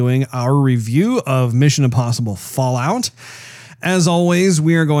going to be doing our review of Mission Impossible Fallout. As always,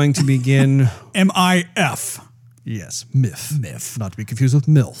 we are going to begin... MIF. Yes, MIF. MIF. Not to be confused with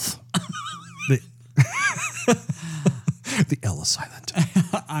MILF. The L is silent.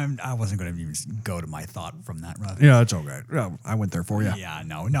 I wasn't going to even go to my thought from that. Russ. Yeah, it's okay. Yeah, I went there for you. Yeah,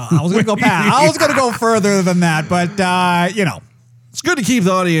 no. I was going to go past. I was going to go further than that, but, It's good to keep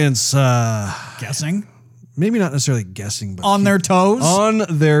the audience... guessing. maybe not necessarily guessing, but On their toes? On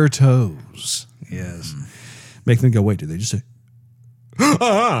their toes. Yes. Make them go, wait, did they just say?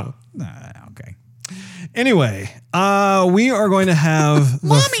 Okay. Anyway, we are going to have...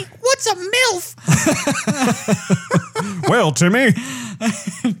 Mommy, what's a MILF? Well, Timmy.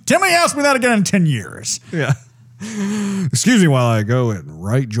 Timmy asked me that again in 10 years. Yeah. Excuse me while I go and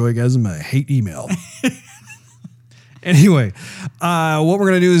write Joygasm a hate email. Anyway, what we're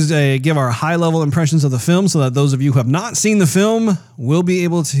going to do is give our high-level impressions of the film so that those of you who have not seen the film will be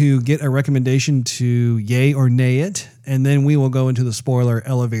able to get a recommendation to yay or nay it, and then we will go into the spoiler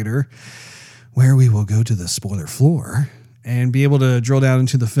elevator where we will go to the spoiler floor and be able to drill down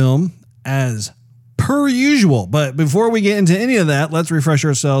into the film as per usual. But before we get into any of that, let's refresh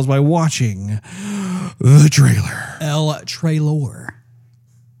ourselves by watching the trailer. El Trailer.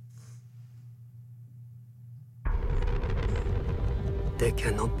 There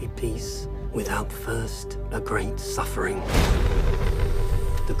cannot be peace without first a great suffering.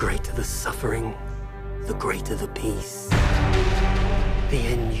 The greater the suffering, the greater the peace. The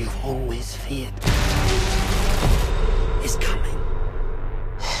end you've always feared is coming.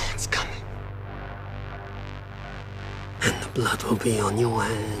 It's coming. And the blood will be on your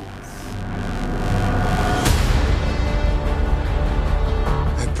hands.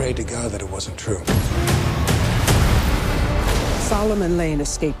 I prayed to God that it wasn't true. Solomon Lane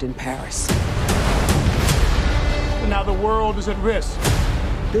escaped in Paris. Now the world is at risk.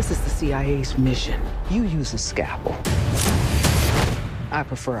 This is the CIA's mission. You use a scalpel. I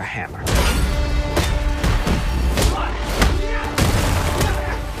prefer a hammer.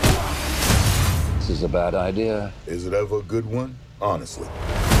 This is a bad idea. Is it ever a good one? Honestly.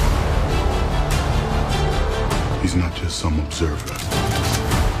 He's not just some observer.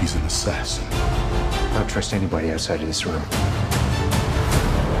 He's an assassin. I don't trust anybody outside of this room.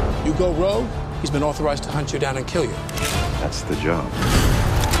 You go rogue, he's been authorized to hunt you down and kill you. That's the job.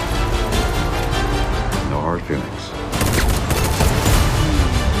 No hard feelings.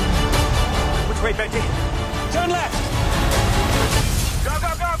 Which way, Betty? Turn left! Go,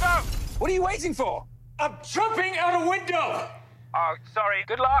 go, go, go! What are you waiting for? I'm jumping out a window! Oh, sorry.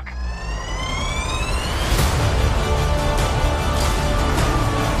 Good luck.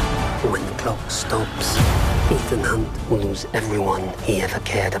 When the clock stops, Ethan Hunt will lose everyone he ever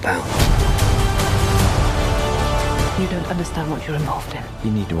cared about. You don't understand what you're involved in.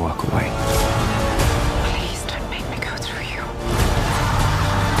 You need to walk away. Please don't make me go through you.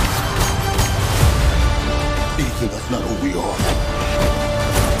 Ethan, that's not who we are.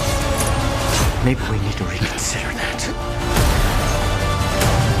 Maybe we need to reconsider that.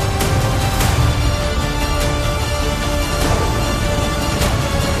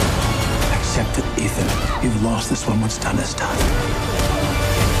 Accept it, Ethan. You've lost this one. What's done is done.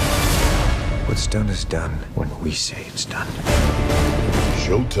 What's done is done when we say it's done.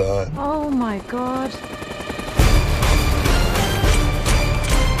 Showtime. Oh my God.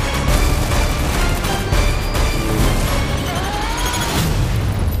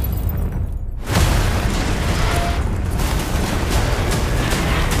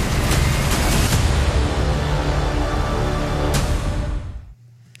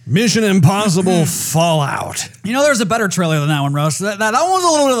 Mission Impossible Fallout. You know, there's a better trailer than that one, Russ. That one was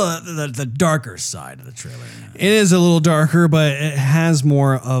a little bit of the darker side of the trailer. It is a little darker, but it has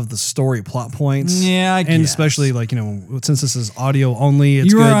more of the story plot points. Yeah, I And guess. especially, like, you know, since this is audio only,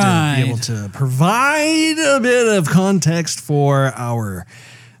 it's You're good right. to be able to provide a bit of context for our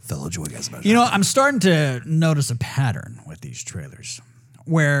fellow Joy Guys. You know, I'm starting to notice a pattern with these trailers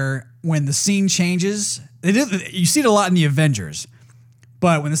where when the scene changes, you see it a lot in the Avengers,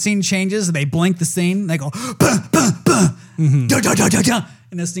 but when the scene changes, they blink the scene, they go, bah, bah, bah, da, da, da, da, da,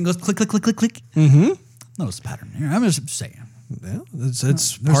 and this thing goes click, click, click, click, click. Notice the pattern here. I'm just saying. Yeah,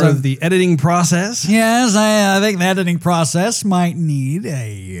 it's part of the editing process. Yes, I think the editing process might need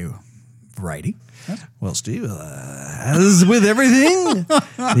a variety. Well, Steve, as with everything,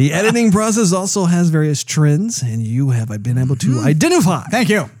 the editing process also has various trends, and you have been able to identify. Thank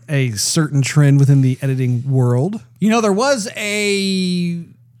you. A certain trend within the editing world. You know, there was a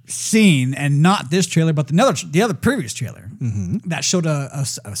scene, and not this trailer, but the other previous trailer that showed a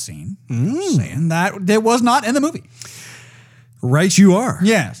scene saying that it was not in the movie. Right, you are.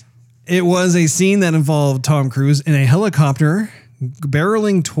 Yes. It was a scene that involved Tom Cruise in a helicopter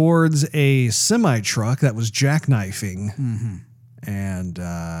barreling towards a semi-truck that was jackknifing. And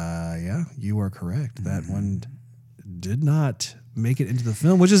yeah, you are correct. That one did not make it into the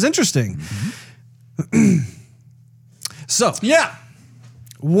film, which is interesting. So, Yeah.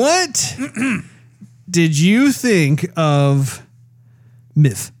 what did you think of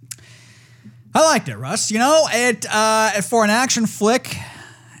Myth? I liked it, Russ. You know, it for an action flick,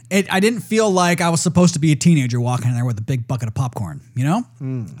 I didn't feel like I was supposed to be a teenager walking in there with a big bucket of popcorn, you know?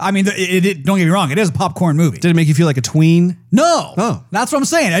 I mean, it don't get me wrong, it is a popcorn movie. Did it make you feel like a tween? No. Oh. That's what I'm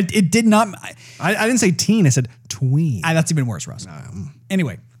saying. It did not. I didn't say teen, I said tween. That's even worse, Russ.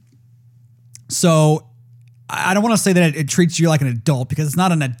 Anyway, so I don't want to say that it treats you like an adult because it's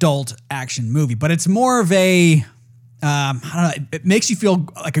not an adult action movie, but it's more of a, I don't know, it makes you feel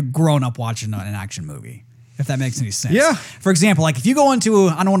like a grown-up watching an action movie, if that makes any sense. Yeah. For example, like if you go into,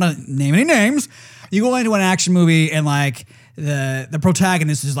 I don't want to name any names, you go into an action movie and like the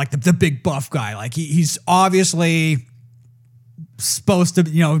protagonist is like the big buff guy. Like he's obviously supposed to,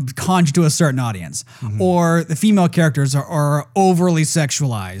 you know, conjure to a certain audience, or the female characters are overly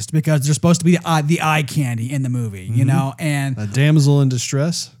sexualized because they're supposed to be the eye candy in the movie, you know, and A damsel in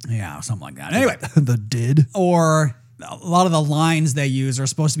distress? yeah, something like that. Anyway, The did? or a lot of the lines they use are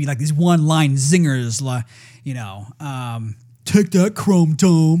supposed to be like these one-line zingers, you know, take that chrome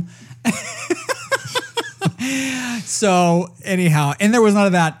dome. So anyhow, and there was none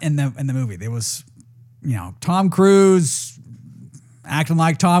of that in the movie. There was, you know, Tom Cruise acting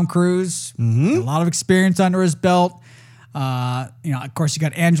like Tom Cruise, a lot of experience under his belt. You know, of course, you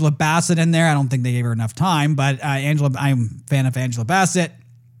got Angela Bassett in there. I don't think they gave her enough time, but I'm a fan of Angela Bassett.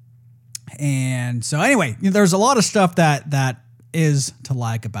 And so anyway, you know, there's a lot of stuff that is to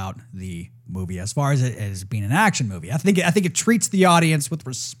like about the movie as far as it as being an action movie. I think it treats the audience with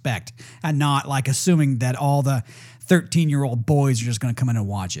respect and not like assuming that all the 13-year-old boys are just going to come in and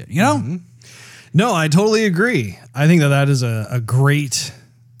watch it, you know? No, I totally agree. I think that is a great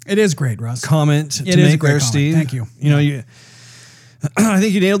It is great, Russ. comment to It is a make great there, comment. Steve. Thank you. You know, I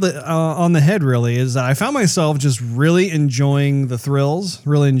think you nailed it on the head, really, is I found myself just really enjoying the thrills,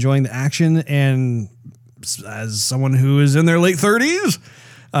 really enjoying the action, and as someone who is in their late 30s,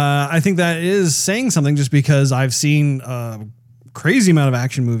 I think that is saying something just because I've seen a crazy amount of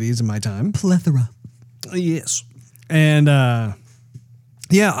action movies in my time. Plethora. Yes. And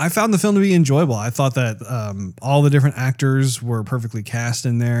yeah, I found the film to be enjoyable. I thought that all the different actors were perfectly cast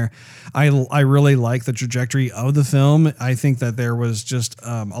in there. I really like the trajectory of the film. I think that there was just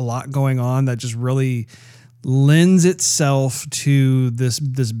a lot going on that just really lends itself to this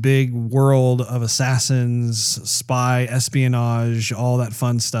big world of assassins, spy, espionage, all that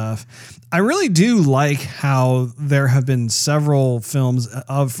fun stuff. I really do like how there have been several films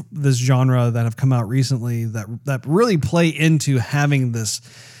of this genre that have come out recently that really play into having this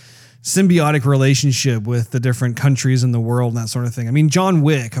symbiotic relationship with the different countries in the world and that sort of thing. I mean, John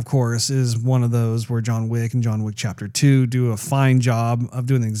Wick, of course, is one of those where John Wick and John Wick Chapter 2 do a fine job of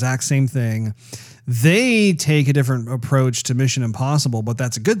doing the exact same thing. They take a different approach to Mission Impossible, but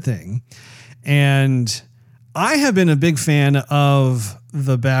that's a good thing. And I have been a big fan of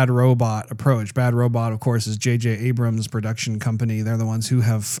the Bad Robot approach. Bad Robot, of course, is J.J. Abrams' production company. They're the ones who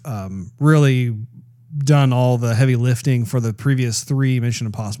have really done all the heavy lifting for the previous 3 Mission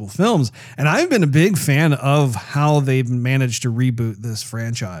Impossible films. And I've been a big fan of how they've managed to reboot this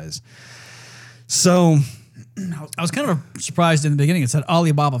franchise. So I was kind of surprised in the beginning. It said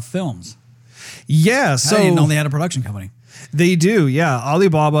Alibaba Films. Yeah, so I didn't know they had a production company. They do, yeah.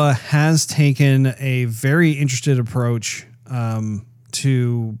 Alibaba has taken a very interested approach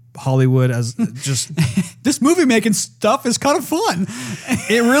to Hollywood as just this movie making stuff is kind of fun.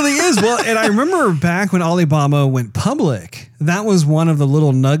 It really is. Well, and I remember back when Alibaba went public, that was one of the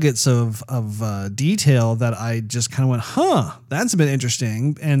little nuggets of detail that I just kind of went, that's a bit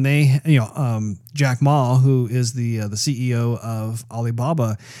interesting. And they, Jack Ma, who is the CEO of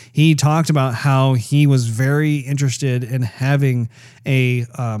Alibaba, he talked about how he was very interested in having a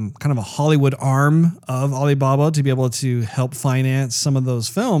kind of a Hollywood arm of Alibaba to be able to help finance some of those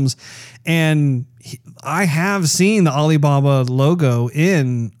films. And I have seen the Alibaba logo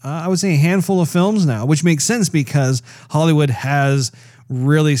in, I would say, a handful of films now, which makes sense because Hollywood has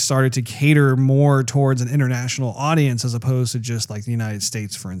really started to cater more towards an international audience as opposed to just like the United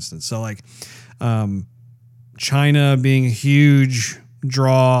States, for instance. So like China being a huge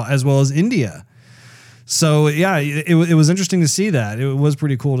draw as well as India. So yeah, it was interesting to see that. It was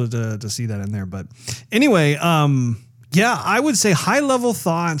pretty cool to see that in there. But anyway, yeah, I would say high level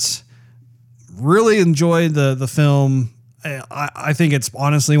thoughts. Really enjoyed the film. I think it's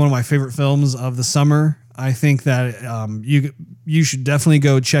honestly one of my favorite films of the summer. I think that you should definitely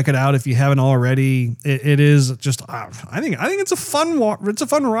go check it out if you haven't already. It is just I think it's a fun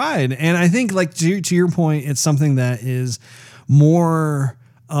ride, and I think like to your point, it's something that is more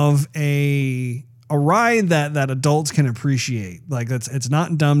of a ride that adults can appreciate. Like it's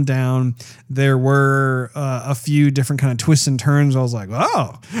not dumbed down. There were a few different kind of twists and turns. I was like,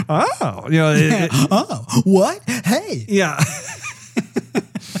 oh, what? Hey, yeah.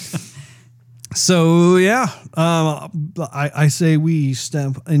 So yeah, I say we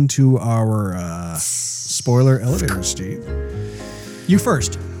step into our spoiler elevator, Steve. You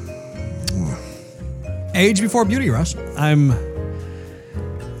first. Age before beauty, Russ. I'm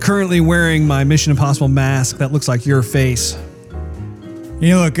currently wearing my Mission Impossible mask that looks like your face.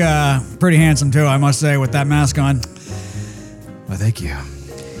 You look pretty handsome too, I must say, with that mask on. Well, thank you.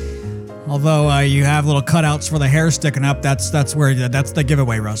 Although you have little cutouts for the hair sticking up, that's the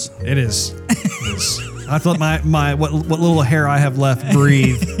giveaway, Russ. It is. It is. I have to let my what little hair I have left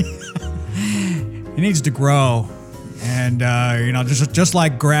breathe. It needs to grow, and just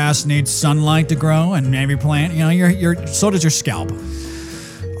like grass needs sunlight to grow, and every plant, so does your scalp.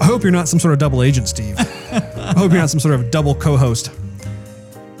 I hope you're not some sort of double agent, Steve. I hope you're not some sort of double co-host.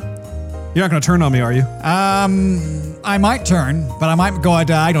 You're not going to turn on me, are you? I might turn, but I might go a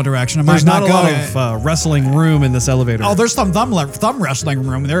diagonal direction. There's not a lot of wrestling room in this elevator. Oh, there's some thumb wrestling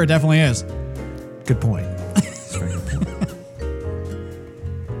room. There definitely is. Good point. Very good point.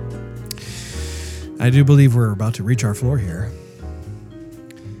 I do believe we're about to reach our floor here.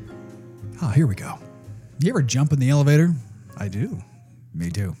 Oh, here we go. You ever jump in the elevator? I do. Me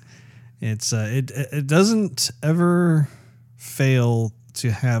too. It's it doesn't ever fail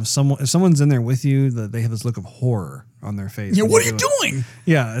to have someone, if someone's in there with you, that they have this look of horror on their face. Yeah, what are you doing?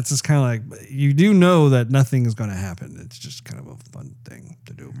 Yeah, it's just kind of like, you do know that nothing is going to happen. It's just kind of a fun thing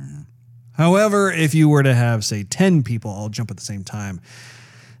to do. However, if you were to have, say, 10 people all jump at the same time,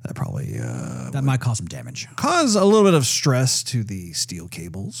 that probably that might cause some damage. Cause a little bit of stress to the steel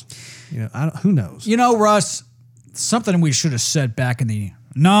cables. Who knows? Russ, something we should have said back in the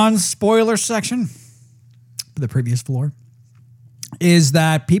non-spoiler section, the previous floor. is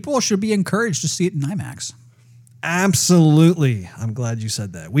that people should be encouraged to see it in IMAX. Absolutely. I'm glad you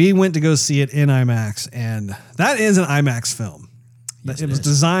said that. We went to go see it in IMAX, and that is an IMAX film. It was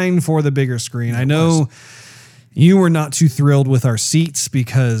designed for the bigger screen. I know you were not too thrilled with our seats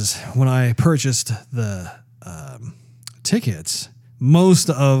because when I purchased the tickets, most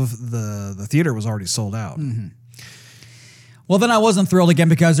of the theater was already sold out. Mm-hmm. Well, then I wasn't thrilled again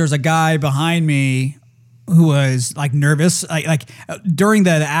because there's a guy behind me who was like nervous. Like during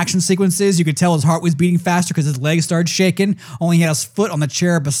the action sequences, you could tell his heart was beating faster because his legs started shaking. Only he had his foot on the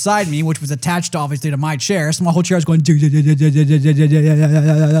chair beside me, which was attached obviously to my chair. So my whole chair was going about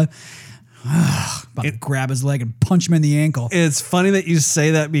to grab his leg and punch him in the ankle. It's funny that you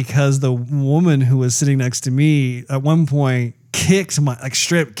say that because the woman who was sitting next to me at one point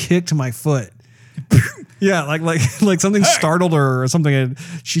straight kicked my foot. Yeah, like something startled her or something, and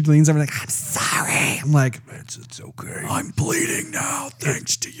she leans over like, "I'm sorry." I'm like, "It's okay. I'm bleeding now,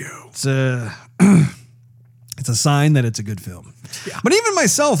 thanks to you." It's a sign that it's a good film. Yeah. But even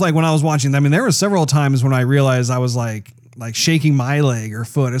myself, like when I was watching, I mean, there were several times when I realized I was like shaking my leg or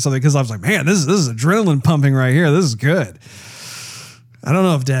foot or something because I was like, "Man, this is adrenaline pumping right here. This is good." I don't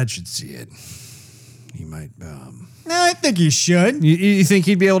know if Dad should see it. He might. No, I think he should. You think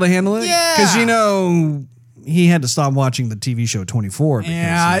he'd be able to handle it? Yeah. Because, he had to stop watching the TV show 24.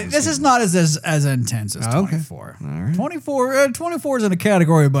 Yeah, this is not as intense as 24. Okay. All right. 24 is in a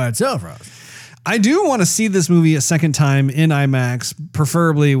category by itself, Ross. I do want to see this movie a second time in IMAX,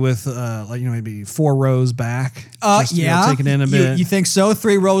 preferably with, maybe 4 rows back. Just to be able to take it in a bit. You think so?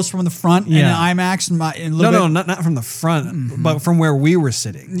 3 rows from the front and an IMAX? No, not from the front, but from where we were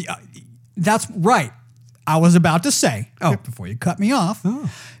sitting. Yeah, that's right. I was about to say, before you cut me off,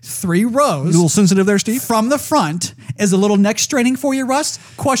 3 rows. A little sensitive there, Steve? From the front is a little neck straining for you, Russ?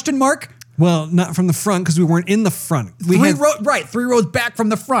 Question mark? Well, not from the front because we weren't in the front. 3 rows back from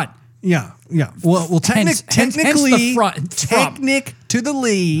the front. Yeah. Well, technically, the front.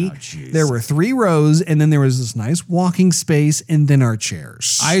 Technically, there were 3 rows, and then there was this nice walking space, and then our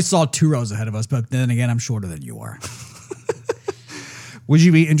chairs. I saw 2 rows ahead of us, but then again, I'm shorter than you are. Would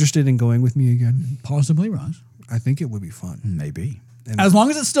you be interested in going with me again? Possibly, Ross. I think it would be fun. Maybe. As long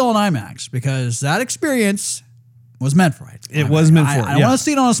as it's still on IMAX, because that experience was meant for it. It was meant for it. I want to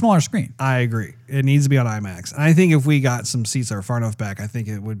see it on a smaller screen. I agree. It needs to be on IMAX. And I think if we got some seats that are far enough back, I think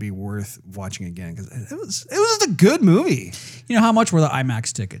it would be worth watching again because it was just a good movie. You know, how much were the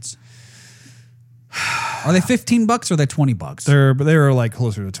IMAX tickets? Are they $15 or are they $20? They were like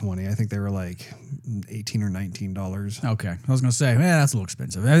closer to 20. I think they were like $18 or $19. Okay. I was going to say, that's a little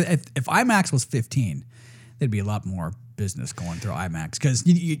expensive. If IMAX was $15, there'd be a lot more business going through IMAX. Because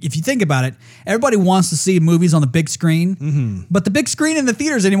if you think about it, everybody wants to see movies on the big screen, but the big screen in the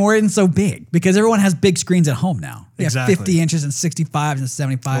theaters anymore isn't so big because everyone has big screens at home now. They have 50 inches and 65s and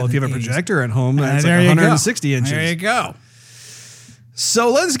 75s. Well, if you have a 80s. projector at home, that's like 160 inches. There you go.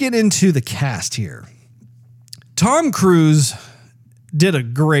 So let's get into the cast here. Tom Cruise did a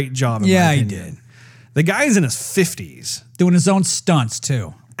great job. He did. The guy's in his 50s. Doing his own stunts,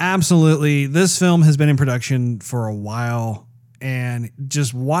 too. Absolutely. This film has been in production for a while, and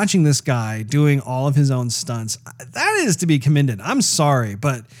just watching this guy doing all of his own stunts, that is to be commended. I'm sorry,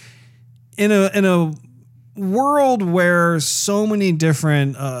 but in a world where so many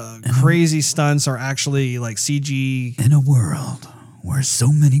different crazy stunts are actually like CG. In a world where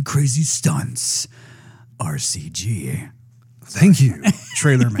so many crazy stunts are CG. Thank you,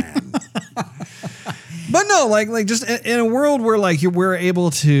 Trailer Man. But no, like just in a world where we're able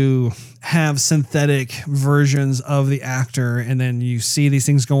to have synthetic versions of the actor, and then you see these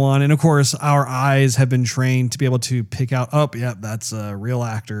things go on, and of course our eyes have been trained to be able to pick out, that's a real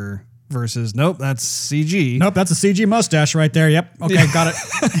actor versus nope, that's CG. Nope, that's a CG mustache right there. Yep. Okay, got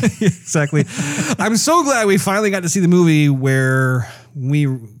it. Exactly. I'm so glad we finally got to see the movie where we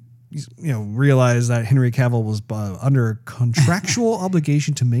realize that Henry Cavill was under contractual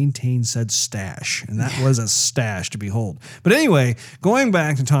obligation to maintain said stash. And that was a stash to behold. But anyway, going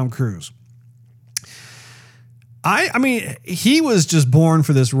back to Tom Cruise. I mean, he was just born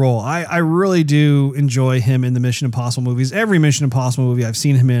for this role. I really do enjoy him in the Mission Impossible movies. Every Mission Impossible movie I've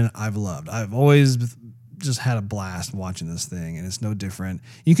seen him in, I've loved. I've always just had a blast watching this thing, and it's no different.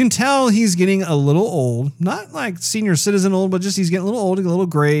 You can tell he's getting a little old, not like senior citizen old, but just he's getting a little old, a little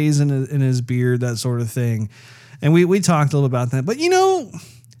grays in his beard, that sort of thing. And we talked a little about that, but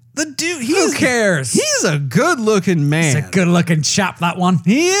the dude, who cares? He's a good looking man. He's a good looking chap, that one.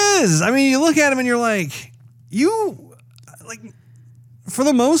 He is. I mean, you look at him and you're like, for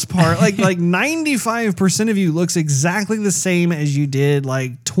the most part, like 95% of you looks exactly the same as you did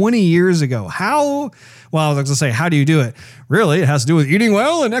like 20 years ago. How? Well, I was going to say, how do you do it? Really, it has to do with eating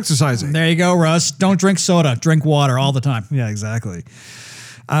well and exercising. There you go, Russ. Don't drink soda. Drink water all the time. Yeah, exactly.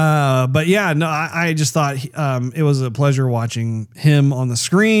 But yeah, no, I just thought it was a pleasure watching him on the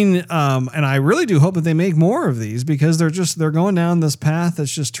screen. And I really do hope that they make more of these because they're going down this path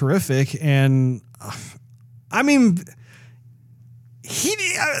that's just terrific. And I mean,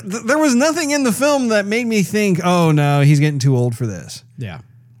 there was nothing in the film that made me think, oh no, he's getting too old for this. Yeah.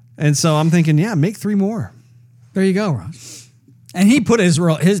 And so I'm thinking, yeah, make 3 more. There you go, Russ. And he put his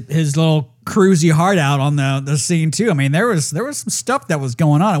little cruisy heart out on the scene too. I mean, there was some stuff that was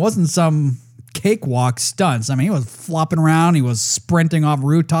going on. It wasn't some cakewalk stunts. I mean, he was flopping around. He was sprinting off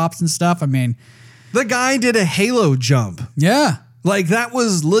rooftops and stuff. I mean, the guy did a halo jump. Yeah. Like that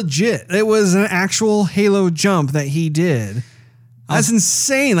was legit. It was an actual halo jump that he did. That's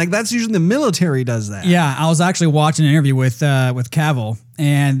insane. Like that's usually the military does that. Yeah, I was actually watching an interview with Cavill,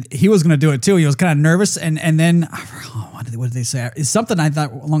 and he was going to do it too. He was kind of nervous, and then what did they say? It's something I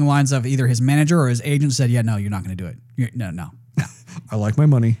thought along the lines of either his manager or his agent said, "Yeah, no, you're not going to do it. No." I like my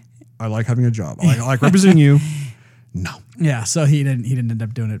money. I like having a job. I like representing you. No. Yeah, so he didn't end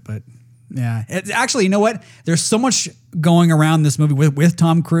up doing it, but yeah, it's actually, you know what? There's so much going around this movie with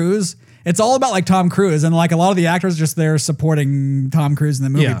Tom Cruise. It's all about like Tom Cruise, and like a lot of the actors just there supporting Tom Cruise in the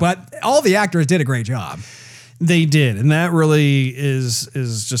movie. Yeah. But all the actors did a great job. They did, and that really is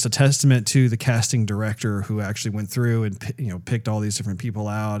just a testament to the casting director who actually went through and picked all these different people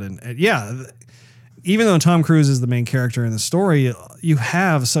out. And yeah, even though Tom Cruise is the main character in the story, you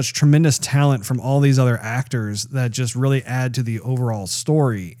have such tremendous talent from all these other actors that just really add to the overall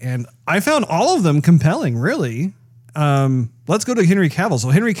story. And I found all of them compelling, really. Let's go to Henry Cavill. So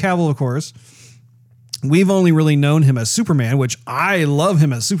Henry Cavill, of course, we've only really known him as Superman, which I love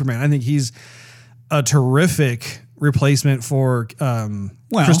him as Superman. I think he's a terrific replacement for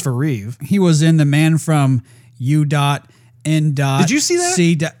Christopher Reeve. He was in The Man from U. N. Did you see that?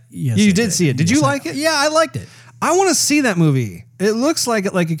 C. Yes, you did see it. Did you like it? Yeah, I liked it. I want to see that movie. It looks like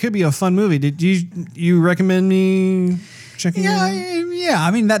it could be a fun movie. Did you recommend me checking it out? Yeah.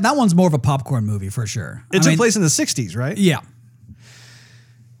 I mean, that one's more of a popcorn movie for sure. It took place in the 60s, right? Yeah.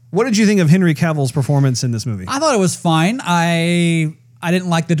 What did you think of Henry Cavill's performance in this movie? I thought it was fine. I didn't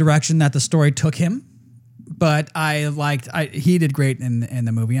like the direction that the story took him, but he did great in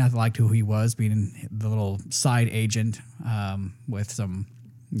the movie. I liked who he was, being the little side agent with some,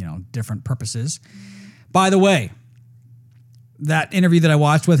 different purposes. By the way, that interview that I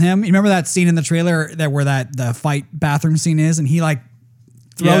watched with him, you remember that scene in the trailer where the fight bathroom scene is, and he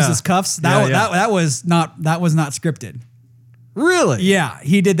throws his cuffs? That was not scripted. Really? Yeah,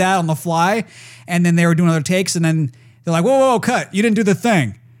 he did that on the fly, and then they were doing other takes, and then they're like, whoa, cut. You didn't do the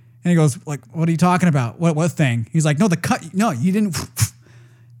thing. And he goes, like, what are you talking about? What thing? He's like, no, the cut. No, you didn't.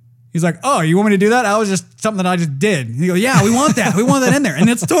 He's like, oh, you want me to do that? I was just something that I just did. And he goes, yeah, we want that. We want that in there. And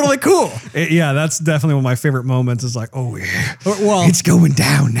it's totally cool. Yeah, that's definitely one of my favorite moments is like, oh, yeah. Well, it's going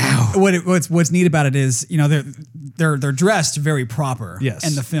down now. What's neat about it is, they're dressed very proper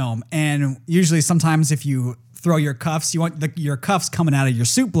in the film. And usually sometimes if you throw your cuffs, you want your cuffs coming out of your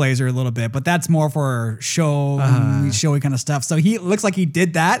suit blazer a little bit, but that's more for showy kind of stuff. So he looks like he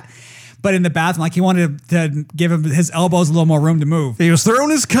did that, but in the bathroom, like he wanted to give him his elbows a little more room to move. He was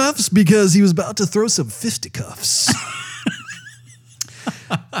throwing his cuffs because he was about to throw some fisticuffs.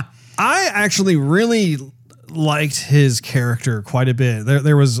 I actually really liked his character quite a bit.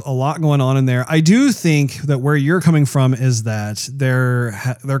 There was a lot going on in there. I do think that where you're coming from is that there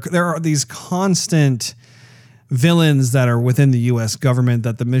are these constant villains that are within the U.S. government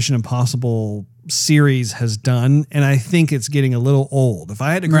that the Mission Impossible series has done, and I think it's getting a little old. If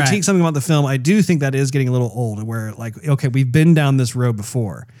I had to critique something about the film, I do think that is getting a little old, where okay, we've been down this road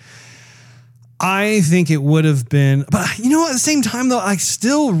before. I think it would have been, but at the same time though, I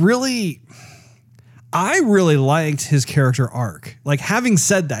really liked his character arc. Like, having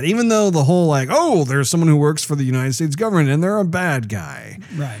said that, even though the whole there's someone who works for the United States government and they're a bad guy.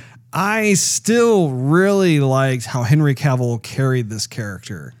 Right. I still really liked how Henry Cavill carried this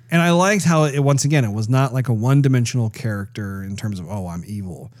character. And I liked how it was not like a one-dimensional character in terms of, oh, I'm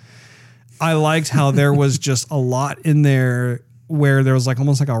evil. I liked how there was just a lot in there where there was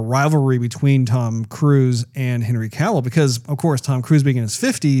almost like a rivalry between Tom Cruise and Henry Cavill, because of course, Tom Cruise being in his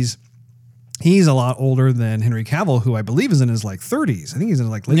 50s, he's a lot older than Henry Cavill, who I believe is in his 30s. I think he's in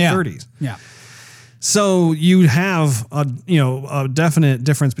late 30s. Yeah. So you have a definite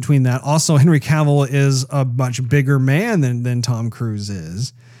difference between that. Also, Henry Cavill is a much bigger man than Tom Cruise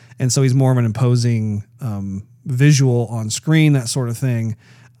is. And so he's more of an imposing visual on screen, that sort of thing.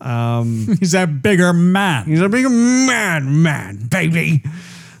 He's a bigger man. He's a bigger man, baby.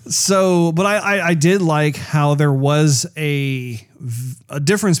 So, but I did like how there was a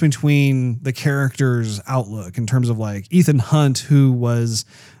difference between the character's outlook in terms of like Ethan Hunt, who was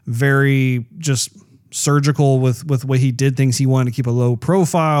very just surgical with the way he did things. He wanted to keep a low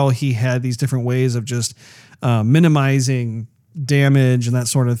profile. He had these different ways of just minimizing damage and that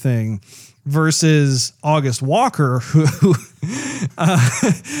sort of thing. Versus August Walker, who,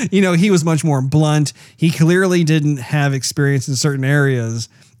 he was much more blunt. He clearly didn't have experience in certain areas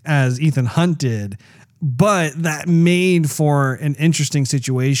as Ethan Hunt did, but that made for an interesting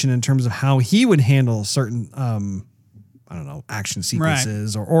situation in terms of how he would handle certain, action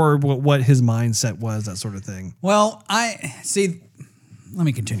sequences or what his mindset was, that sort of thing. Well, I see. Let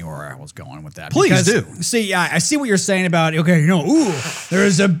me continue where I was going with that. Please do. See, I see what you're saying about, okay,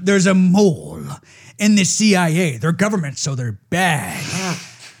 there's a mole in the CIA. They're government, so they're bad.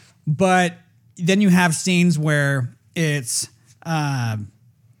 But then you have scenes where it's Tom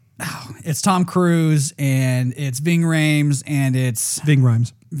Cruise and it's Ving Rhames and it's Ving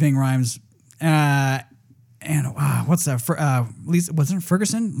Rhames. And what's that? Lisa, was it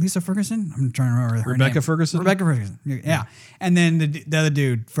Ferguson? Lisa Ferguson? I'm trying to remember her Rebecca name. Ferguson? Rebecca Ferguson. Yeah. And then the other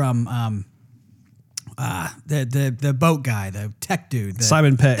dude from the boat guy, the tech dude.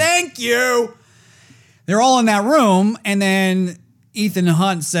 Simon Pegg. Thank you. They're all in that room, and then Ethan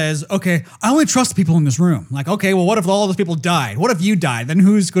Hunt says, okay, I only trust the people in this room. Like, okay, well, what if all those people died? What if you died? Then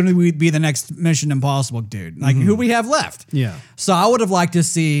who's going to be the next Mission Impossible dude? Like, who we have left? Yeah. So I would have liked to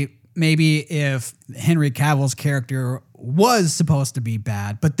see maybe if Henry Cavill's character was supposed to be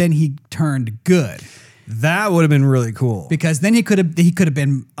bad, but then he turned good. That would have been really cool. Because then he could have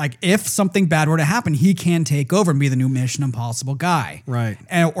been like, if something bad were to happen, he can take over and be the new Mission Impossible guy. Right.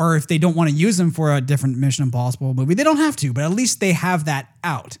 Or if they don't want to use him for a different Mission Impossible movie, they don't have to, but at least they have that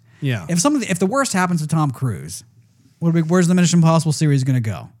out. Yeah. If the worst happens to Tom Cruise, where's the Mission Impossible series going to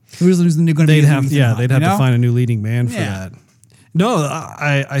go? Who's the new going to be? They'd have to find a new leading man for that. No,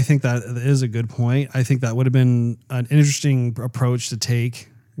 I think that is a good point. I think that would have been an interesting approach to take,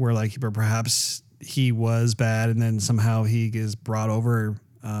 where like perhaps he was bad and then somehow he is brought over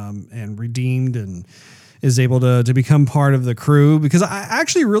and redeemed and is able to become part of the crew. Because I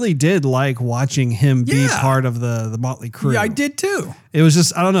actually really did like watching him be part of the Motley crew. Yeah, I did too. It was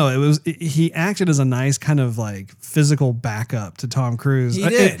just, I don't know. He acted as a nice kind of like physical backup to Tom Cruise. He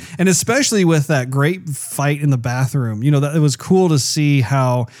did. And especially with that great fight in the bathroom, that it was cool to see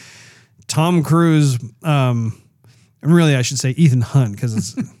how Tom Cruise, and really I should say Ethan Hunt,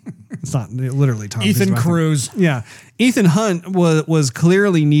 because it's not literally Tom Ethan Cruise. Yeah. Ethan Hunt was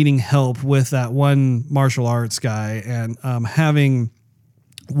clearly needing help with that one martial arts guy, and having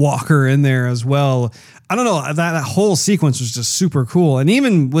Walker in there as well. I don't know, that whole sequence was just super cool. And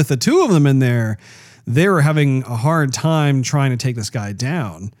even with the two of them in there, they were having a hard time trying to take this guy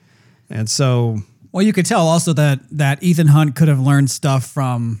down. And so, well, you could tell also that Ethan Hunt could have learned stuff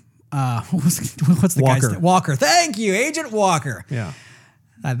from what's the Walker. guy's name? Walker. Thank you, Agent Walker. Yeah.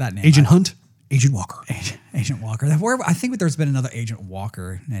 That name. Agent Hunt, Agent Walker. Agent Walker. I think there's been another Agent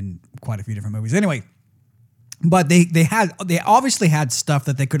Walker in quite a few different movies. Anyway, but they obviously had stuff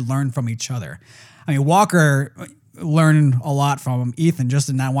that they could learn from each other. I mean, Walker learned a lot from Ethan just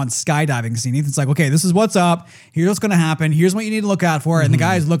in that one skydiving scene. Ethan's like, okay, this is what's up. Here's what's going to happen. Here's what you need to look out for. And the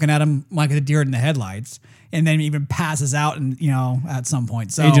guy's looking at him like a deer in the headlights, and then even passes out and at some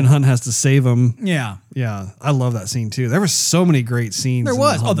point. So Agent Hunt has to save him. Yeah. Yeah. I love that scene too. There were so many great scenes. There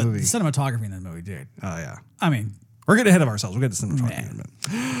was. The The cinematography in that movie, dude. Oh yeah. I mean, we're getting ahead of ourselves. We'll get to cinematography in a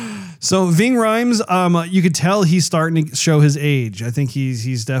minute. So Ving Rhames, you could tell he's starting to show his age. I think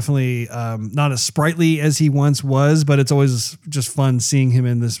he's definitely not as sprightly as he once was, but it's always just fun seeing him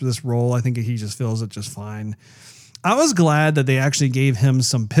in this role. I think he just feels it just fine. I was glad that they actually gave him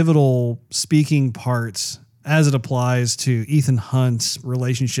some pivotal speaking parts as it applies to Ethan Hunt's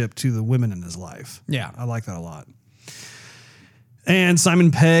relationship to the women in his life. Yeah. I like that a lot. And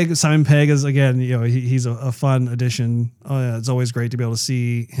Simon Pegg is, again, he's a fun addition. It's always great to be able to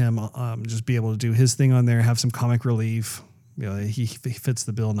see him just be able to do his thing on there, have some comic relief. He fits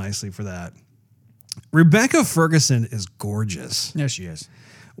the bill nicely for that. Rebecca Ferguson is gorgeous. Yes, she is.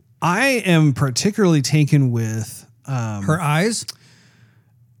 I am particularly taken with her eyes.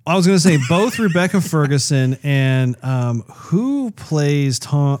 I was going to say both Rebecca Ferguson and who plays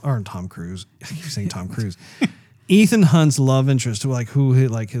Tom Cruise. I keep saying Tom Cruise. Ethan Hunt's love interest, who his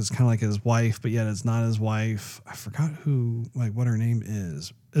kind of like his wife, but yet it's not his wife. I forgot what her name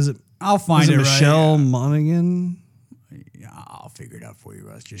is. Is it? I'll find it. Michelle Monaghan? I'll figure it out for you,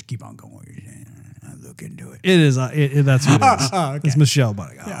 Russ. Just keep on going. I'll look into it. It is. That's who it is. Oh, okay. It's Michelle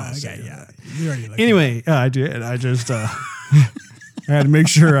Monaghan. Yeah, okay, yeah. You already looked Anyway, I did. I just I had to make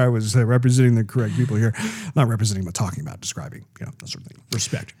sure I was representing the correct people here. Not representing, but talking about, describing, that sort of thing.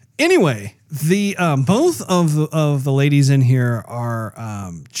 Respect. Anyway, the both of the ladies in here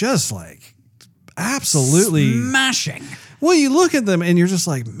are just like absolutely smashing. Well, you look at them and you're just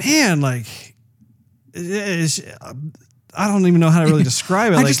like, man, like I don't even know how to really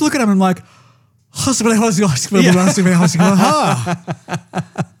describe it. I just look at them and I'm like,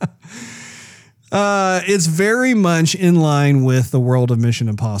 it's very much in line with the world of Mission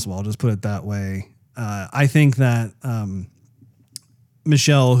Impossible. I'll just put it that way. I think that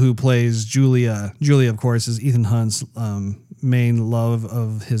Michelle, who plays Julia, of course, is Ethan Hunt's main love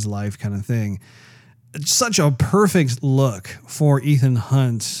of his life kind of thing. It's such a perfect look for Ethan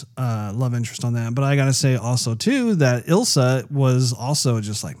Hunt's love interest on that. But I got to say also, too, that Ilsa was also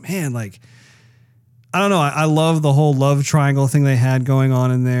just like, man, like, I don't know. I love the whole love triangle thing they had going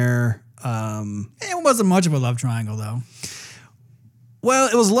on in there. It wasn't much of a love triangle, though. Well,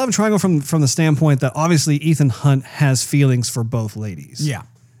 it was a love triangle from the standpoint that obviously Ethan Hunt has feelings for both ladies. Yeah.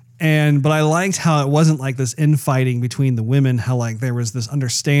 But I liked how it wasn't like this infighting between the women, how like there was this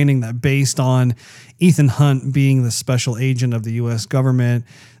understanding that based on Ethan Hunt being the special agent of the U.S. government,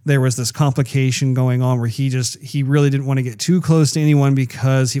 there was this complication going on where he really didn't want to get too close to anyone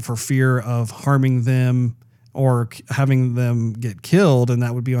because for fear of harming them or having them get killed, and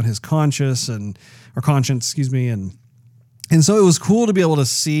that would be on his conscience, and so it was cool to be able to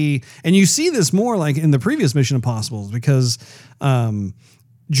see, and you see this more like in the previous Mission Impossibles because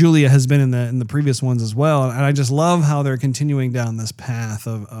Julia has been in the previous ones as well, and I just love how they're continuing down this path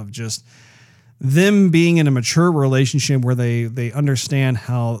of just them being in a mature relationship where they understand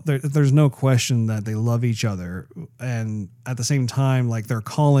how there's no question that they love each other, and at the same time, like their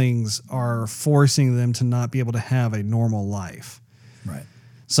callings are forcing them to not be able to have a normal life. Right.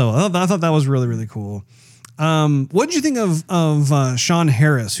 So I thought that was really, really cool. What did you think of Sean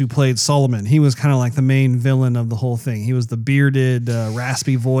Harris, who played Solomon? He was kind of like the main villain of the whole thing. He was the bearded,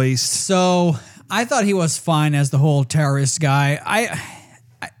 raspy voice. So I thought he was fine as the whole terrorist guy.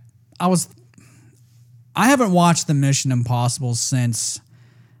 I haven't watched the Mission Impossible since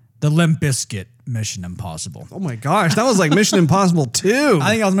the Limp Bizkit Mission Impossible. Oh my gosh, that was like Mission Impossible 2. I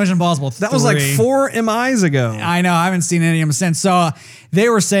think that was Mission Impossible 3. That was like 4 MIs ago. I know, I haven't seen any of them since. So they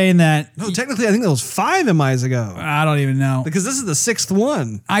were saying that... No, technically I think that was 5 MIs ago. I don't even know. Because this is the 6th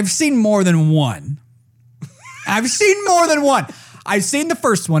one. I've seen more than one. I've seen the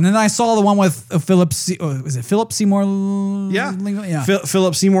first one, and I saw the one with Philip Seymour? Yeah.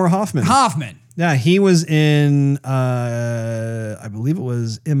 Philip Seymour Hoffman. Yeah, he was in, I believe it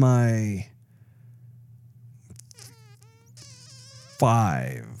was MI5.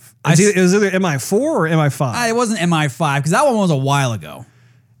 It was either MI4 or MI5. It wasn't MI5, because that one was a while ago.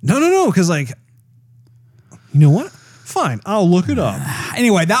 No, because like, you know what? Fine, I'll look it up.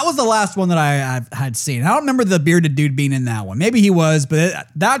 Anyway, that was the last one that I had seen. I don't remember the bearded dude being in that one. Maybe he was, but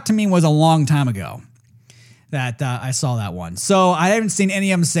that to me was a long time ago that I saw that one. So I haven't seen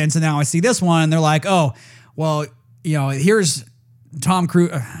any of them since, and now I see this one, and they're like, oh, well, here's Tom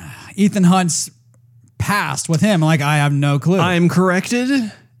Cruise, Ethan Hunt's past with him. Like, I have no clue. I'm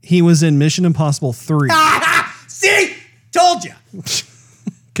corrected. He was in Mission Impossible 3. See? Told you.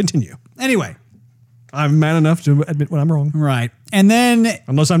 Continue. Anyway. I'm man enough to admit when I'm wrong. Right. And then...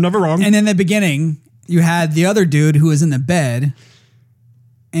 Unless I'm never wrong. And in the beginning, you had the other dude who was in the bed.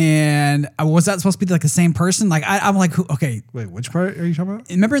 And was that supposed to be like the same person? Like, I'm like, okay. Wait, which part are you talking about?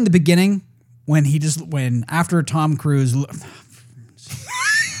 Remember in the beginning when after Tom Cruise... oh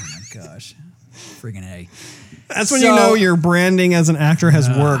my gosh. Freaking A. That's when you know your branding as an actor has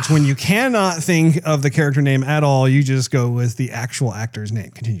worked. When you cannot think of the character name at all, you just go with the actual actor's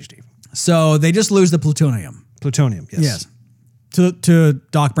name. Continue, Steve. So they just lose the plutonium. Plutonium, yes. To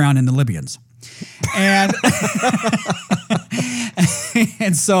Doc Brown and the Libyans. And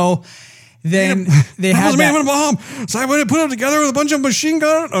and so then they had made a bomb. So I went and put it together with a bunch of machine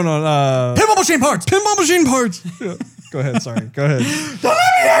gun. Oh no, pinball machine parts. Pinball machine parts. Yeah. Go ahead. Sorry. Go ahead. The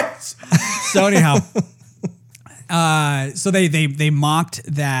Libyans. So anyhow, so they mocked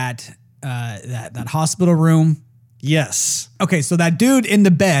that hospital room. Yes. Okay, so that dude in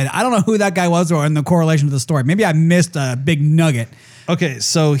the bed, I don't know who that guy was or in the correlation to the story. Maybe I missed a big nugget. Okay,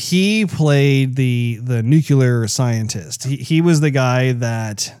 so he played the nuclear scientist. He was the guy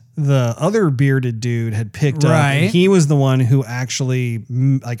that the other bearded dude had picked up. And he was the one who actually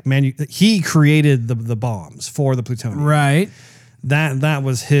he created the bombs for the plutonium. Right. That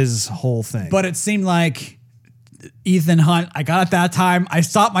was his whole thing. But it seemed like Ethan Hunt, I got at that time. I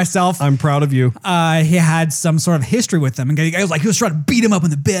stopped myself. I'm proud of you. He had some sort of history with him, and he was trying to beat him up in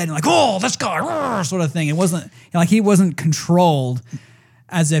the bed, and like, oh, this guy, sort of thing. It wasn't like he wasn't controlled,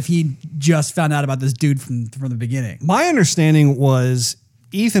 as if he just found out about this dude from the beginning. My understanding was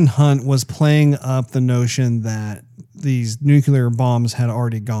Ethan Hunt was playing up the notion that these nuclear bombs had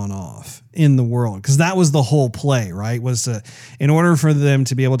already gone off in the world, because that was the whole play, right? Was to, in order for them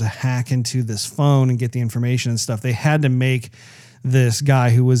to be able to hack into this phone and get the information and stuff, they had to make this guy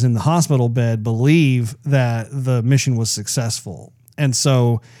who was in the hospital bed believe that the mission was successful. And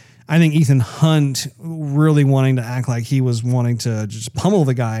so I think Ethan Hunt really wanting to act like he was wanting to just pummel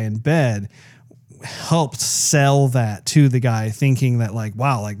the guy in bed helped sell that to the guy, thinking that like,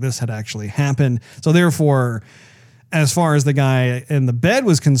 wow, like this had actually happened. So therefore, as far as the guy in the bed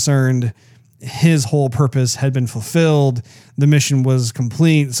was concerned, his whole purpose had been fulfilled. The mission was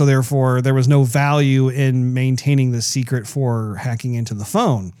complete. So therefore, there was no value in maintaining the secret for hacking into the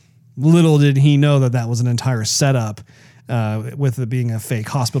phone. Little did he know that that was an entire setup, with it being a fake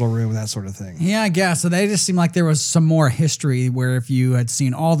hospital room, that sort of thing. Yeah, I guess. So they just seemed like there was some more history where if you had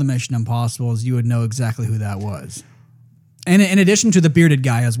seen all the Mission Impossibles, you would know exactly who that was. And in addition to the bearded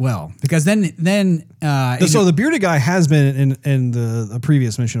guy as well, because then so the bearded guy has been in the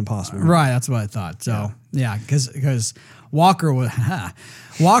previous Mission Impossible, right? That's what I thought. So yeah, because Walker was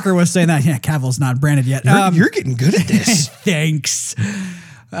saying that Cavill's not branded yet. You're getting good at this. Thanks.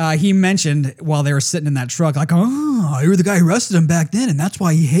 He mentioned while they were sitting in that truck, like, oh, you're the guy who arrested him back then, and that's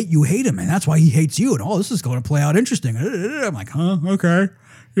why you hate him, and that's why he hates you, and oh, this is going to play out interesting. I'm like, huh? Okay,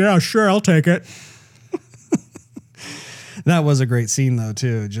 yeah, sure, I'll take it. That was a great scene, though,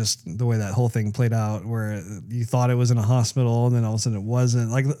 too. Just the way that whole thing played out, where you thought it was in a hospital, and then all of a sudden it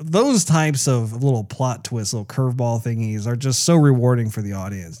wasn't. Like those types of little plot twists, little curveball thingies, are just so rewarding for the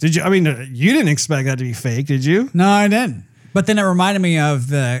audience. Did you? I mean, you didn't expect that to be fake, did you? No, I didn't. But then it reminded me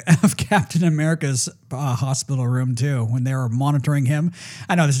of Captain America's hospital room too, when they were monitoring him.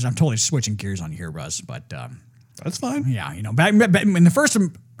 I know I'm totally switching gears on here, Russ, but that's fine. Yeah, back in the first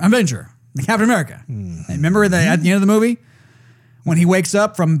Avenger, Captain America. Remember at the end of the movie when he wakes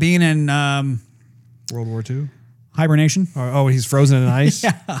up from being in World War II hibernation? Oh, he's frozen in ice.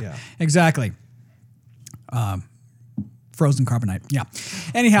 Yeah, exactly. Frozen carbonite. Yeah.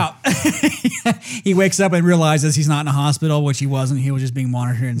 Anyhow, he wakes up and realizes he's not in a hospital, which he wasn't. He was just being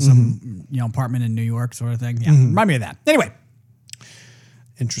monitored in some apartment in New York, sort of thing. Yeah, remind me of that. Anyway,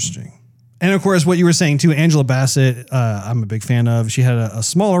 interesting. And of course, what you were saying too, Angela Bassett, I'm a big fan of. She had a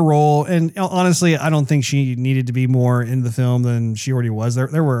smaller role, and honestly, I don't think she needed to be more in the film than she already was.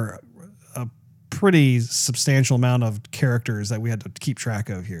 There were a pretty substantial amount of characters that we had to keep track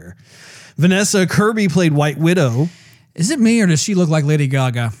of here. Vanessa Kirby played White Widow. Is it me or does she look like Lady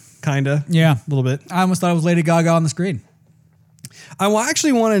Gaga? Kinda. Yeah. A little bit. I almost thought it was Lady Gaga on the screen. I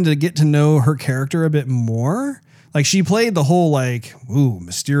actually wanted to get to know her character a bit more. Like she played the whole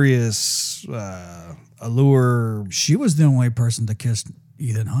mysterious allure. She was the only person to kiss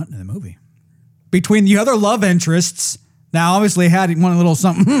Ethan Hunt in the movie. Between the other love interests, now obviously had one little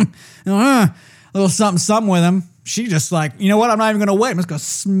something, little something with him. She just like, you know what? I'm not even going to wait. I'm just going to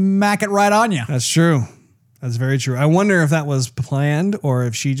smack it right on you. That's true. That's very true. I wonder if that was planned or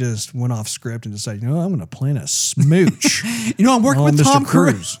if she just went off script and decided, I'm going to plan a smooch. I'm working with Tom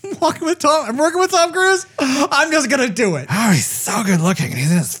Cruise. I'm working with Tom Cruise. I'm just going to do it. Oh, he's so good looking.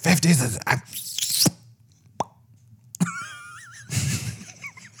 He's in his 50s.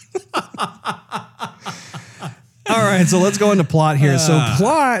 All right, so let's go into plot here. So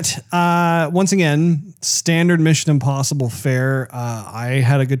plot, once again, standard Mission Impossible fare. I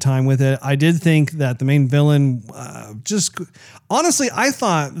had a good time with it. I did think that the main villain, honestly, I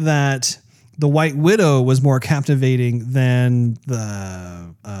thought that the White Widow was more captivating than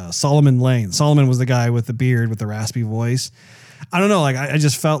the Solomon Lane. Solomon was the guy with the beard with the raspy voice. I don't know. Like I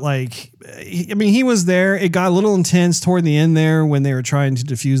just felt like, he was there. It got a little intense toward the end there when they were trying to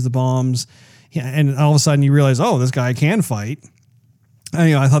defuse the bombs. Yeah, and all of a sudden you realize, this guy can fight.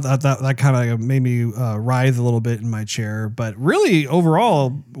 And, I thought that kind of made me writhe a little bit in my chair. But really,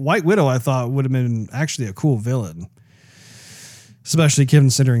 overall, White Widow I thought would have been actually a cool villain, especially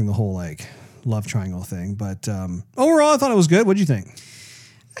considering the whole love triangle thing. But overall, I thought it was good. What'd you think?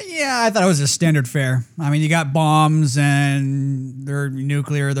 Yeah, I thought it was a standard fare. You got bombs and they're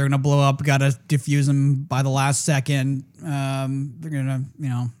nuclear. They're going to blow up. Got to defuse them by the last second. They're going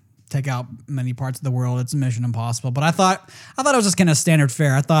to, take out many parts of the world. It's a Mission Impossible. But I thought it was just kind of standard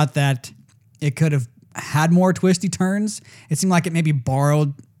fare. I thought that it could have had more twisty turns. It seemed like it maybe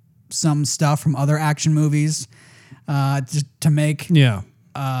borrowed some stuff from other action movies just to make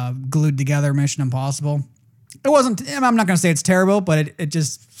glued together Mission Impossible. It wasn't, I'm not going to say it's terrible, but it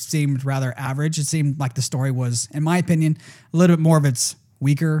just seemed rather average. It seemed like the story was, in my opinion, a little bit more of its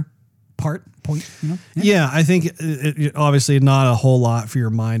weaker point, you know? Yeah, I think it obviously not a whole lot for your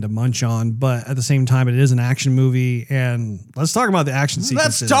mind to munch on, but at the same time, it is an action movie. And let's talk about the action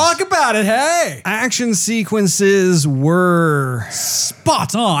sequences. Let's talk about it, hey! Action sequences were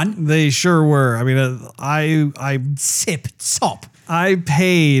spot on. They sure were. I mean, I tip top. I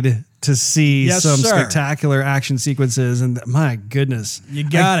paid to see some sir. spectacular action sequences, and my goodness, you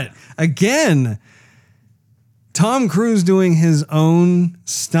got it again. Tom Cruise doing his own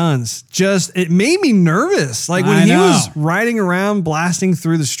stunts, it made me nervous. Like when he was riding around blasting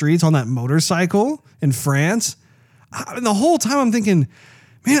through the streets on that motorcycle in France, the whole time I'm thinking,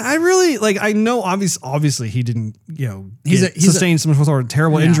 man, I really I know obviously he didn't, sustain some sort of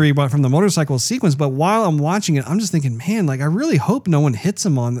terrible injury from the motorcycle sequence. But while I'm watching it, I'm just thinking, man, I really hope no one hits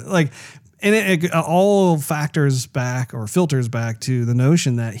him on and it all filters back to the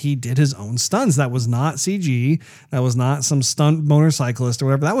notion that he did his own stunts. That was not CG. That was not some stunt motorcyclist or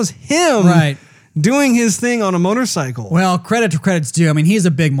whatever. That was him doing his thing on a motorcycle. Well, credit to credit's due. I mean, he's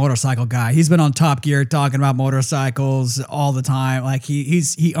a big motorcycle guy. He's been on Top Gear talking about motorcycles all the time. Like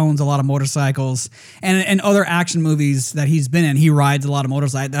he owns a lot of motorcycles, and in other action movies that he's been in, he rides a lot of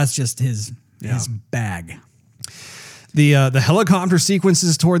motorcycles. That's just his bag. The helicopter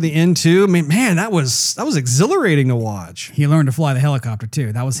sequences toward the end too. I mean, man, that was exhilarating to watch. He learned to fly the helicopter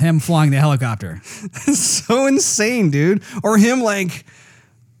too. That was him flying the helicopter. So insane, dude. Or him like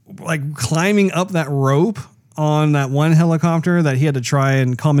climbing up that rope on that one helicopter that he had to try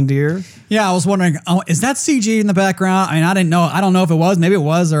and commandeer. Yeah, I was wondering, is that CG in the background? I mean, I didn't know. I don't know if it was. Maybe it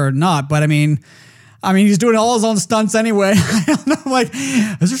was or not. But I mean, he's doing all his own stunts anyway. I don't know.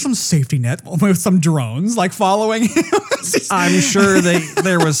 Is there some safety net with some drones following him? I'm sure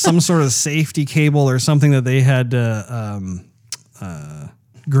there was some sort of safety cable or something that they had to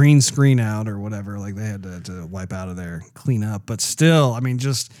green screen out or whatever. They had to wipe out of there, clean up. But still,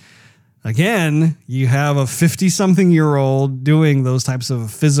 just again, you have a 50-something-year-old doing those types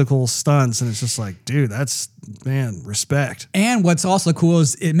of physical stunts, and it's just dude, that's, man, respect. And what's also cool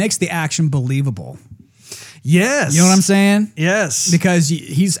is it makes the action believable. Yes. You know what I'm saying? Yes. Because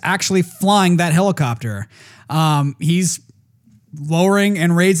he's actually flying that helicopter. He's lowering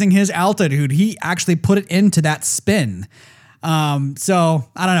and raising his altitude. He actually put it into that spin. So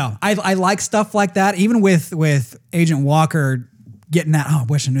I don't know. I like stuff like that. Even with Agent Walker getting that, I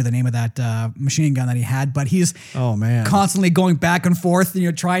wish I knew the name of that machine gun that he had, but he's constantly going back and forth, and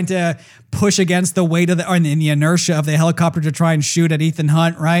you're trying to push against the weight of the inertia of the helicopter to try and shoot at Ethan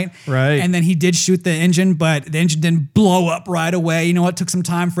Hunt, right? Right. And then he did shoot the engine, but the engine didn't blow up right away. You know, it took some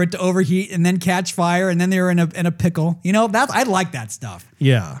time for it to overheat and then catch fire, and then they were in a pickle. You know, I like that stuff.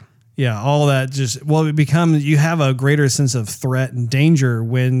 Yeah. Yeah, all that it becomes, you have a greater sense of threat and danger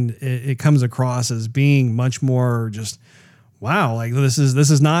when it comes across as being much more just, wow, this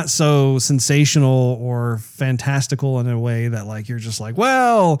is not so sensational or fantastical in a way that you're just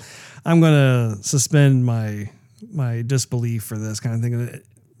well, I'm going to suspend my disbelief for this kind of thing.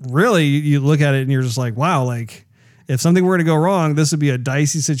 Really, you look at it and you're just wow, if something were to go wrong, this would be a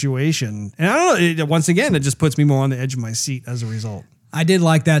dicey situation. And I don't know, once again, it just puts me more on the edge of my seat as a result. I did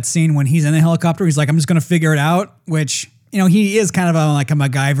like that scene when he's in the helicopter. He's I'm just going to figure it out, which, he is kind of a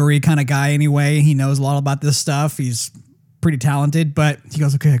MacGyver-y kind of guy anyway. He knows a lot about this stuff. He's pretty talented, but he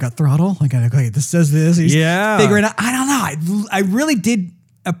goes, okay, I got throttle. This says this. He's figuring it out. I don't know. I really did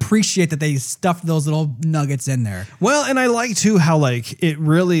appreciate that they stuffed those little nuggets in there. Well, and I like too how it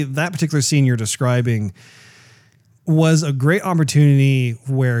really, that particular scene you're describing was a great opportunity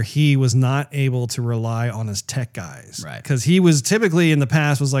where he was not able to rely on his tech guys. Right. Because he was typically in the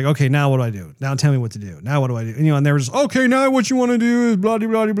past was okay, now what do I do? Now tell me what to do. Now what do I do? And they were just, okay, now what you want to do is blah, blah,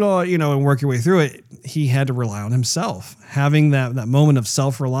 blah, blah, and work your way through it. He had to rely on himself. Having that moment of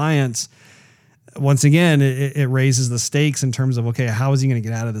self-reliance, once again, it raises the stakes in terms of, okay, how is he going to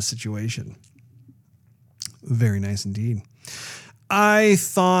get out of this situation? Very nice indeed. I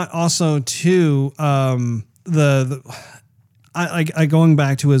thought also too, going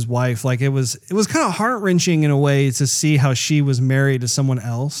back to his wife, it was kind of heart-wrenching in a way to see how she was married to someone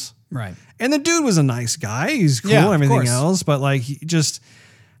else. Right. And the dude was a nice guy. He's cool and everything else. But just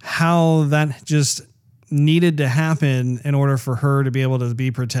how that just needed to happen in order for her to be able to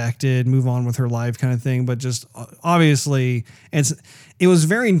be protected, move on with her life kind of thing. But just obviously it was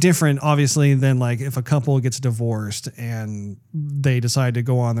very different, obviously, than like if a couple gets divorced and they decide to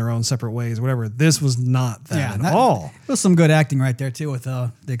go on their own separate ways, whatever. This was not that at all. There was some good acting right there too with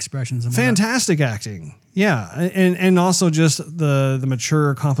the expressions. And Fantastic acting. Yeah. And also just the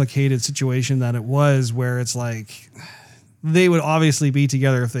mature, complicated situation that it was, where it's like they would obviously be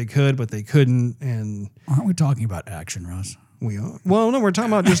together if they could, but they couldn't. And aren't we talking about action, Russ? We are. Well, no, we're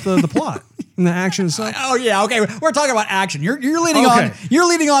talking about just the plot and the action stuff. Oh yeah, okay. We're talking about action. You're leading on. You're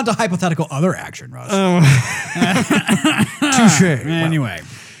leading on to hypothetical other action, Russ. Touche. Anyway,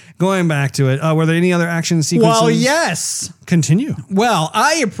 going back to it, were there any other action sequences? Well, yes. Continue. Well,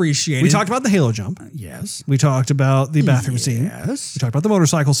 I appreciate. We talked about the halo jump. Yes. We talked about the bathroom scene. Yes. We talked about the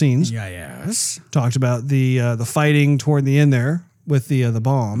motorcycle scenes. Yeah. Yes. Talked about the fighting toward the end there with the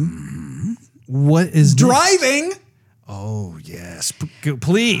bomb. Mm-hmm. What is driving? Next? Oh yes,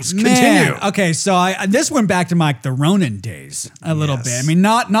 please Man. continue. Okay, so this went back to like the Ronin days a little bit. I mean,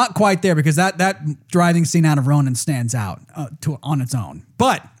 not quite there, because that driving scene out of Ronin stands out on its own.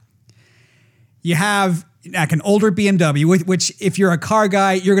 But you have like an older BMW, which if you're a car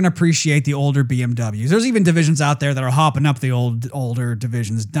guy, you're going to appreciate the older BMWs. There's even divisions out there that are hopping up the older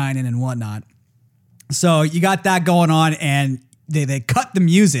divisions, dining and whatnot. So you got that going on, and they cut the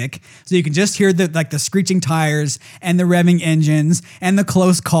music so you can just hear the screeching tires and the revving engines and the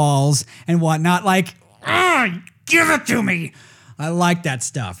close calls and whatnot. Like, give it to me. I like that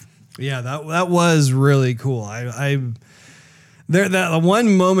stuff. Yeah, that was really cool. That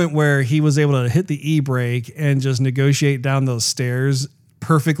one moment where he was able to hit the e-brake and just negotiate down those stairs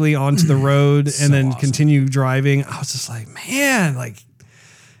perfectly onto the road and then awesome. Continue driving. I was just like, man, like,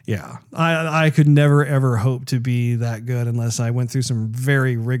 yeah, I could never, ever hope to be that good unless I went through some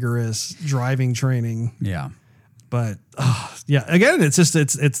very rigorous driving training. Yeah. But yeah, again, it's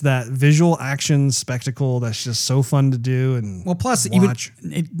that visual action spectacle that's just so fun to do and plus watch.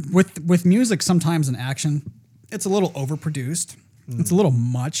 Even with music, sometimes in action, it's a little overproduced. It's a little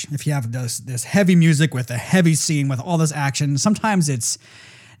much if you have this heavy music with a heavy scene with all this action. Sometimes it's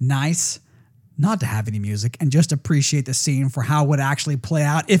nice not to have any music and just appreciate the scene for how it would actually play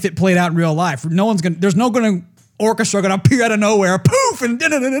out if it played out in real life. There's no orchestra gonna appear out of nowhere, poof, and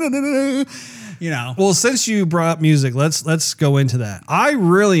you know. Well, since you brought up music, let's go into that. I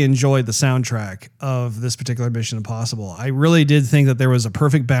really enjoyed the soundtrack of this particular Mission Impossible. I really did think that there was a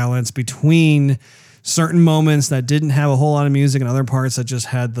perfect balance between certain moments that didn't have a whole lot of music and other parts that just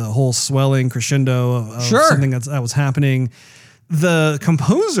had the whole swelling crescendo of something that was happening. The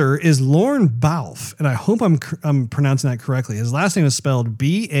composer is Lorne Balfe, and I hope I'm pronouncing that correctly. His last name is spelled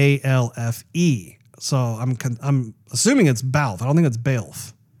Balfe. So I'm assuming it's Balfe. I don't think it's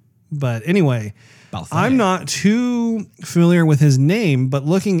Balfe. But anyway, I'm not too familiar with his name, but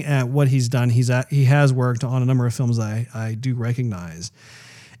looking at what he's done, he has worked on a number of films I do recognize.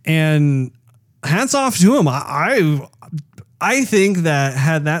 And hats off to him. I think that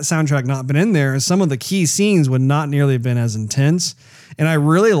had that soundtrack not been in there, some of the key scenes would not nearly have been as intense. And I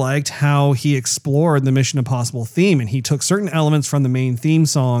really liked how he explored the Mission Impossible theme, and he took certain elements from the main theme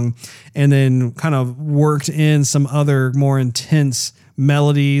song and then kind of worked in some other more intense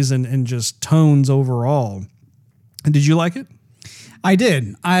melodies and just tones overall. Did you like it? I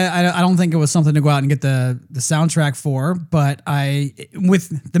did. I don't think it was something to go out and get the soundtrack for, but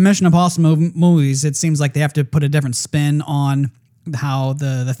with the Mission Impossible movies, it seems like they have to put a different spin on how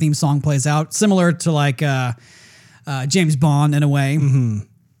the theme song plays out, similar to like James Bond in a way. Mm-hmm.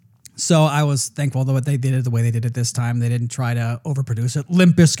 So I was thankful that they did it the way they did it this time. They didn't try to overproduce it,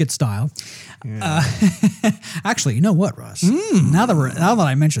 Limp Bizkit style. Yeah. Actually, you know what, Russ? Now that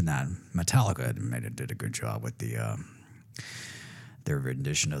I mentioned that, Metallica did a good job with their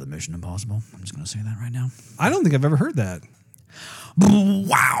rendition of the Mission Impossible. I'm just going to say that right now. I don't think I've ever heard that.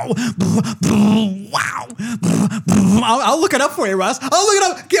 Wow. Wow. I'll look it up for you, Russ. I'll look it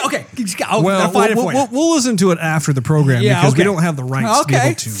up. Okay. I'll find it for you. We'll listen to it after the program because we don't have the rights to be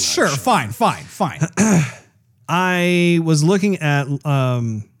able to. Sure. Fine. I was looking at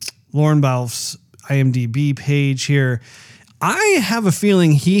Lorne Balfe's IMDb page here. I have a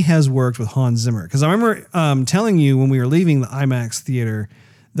feeling he has worked with Hans Zimmer because I remember telling you when we were leaving the IMAX theater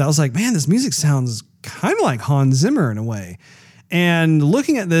that I was like, man, this music sounds kind of like Hans Zimmer in a way. And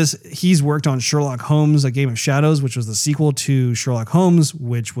looking at this, he's worked on Sherlock Holmes, A Game of Shadows, which was the sequel to Sherlock Holmes,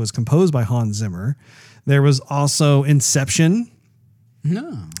 which was composed by Hans Zimmer. There was also Inception.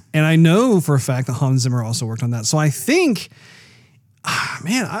 No. And I know for a fact that Hans Zimmer also worked on that. So I think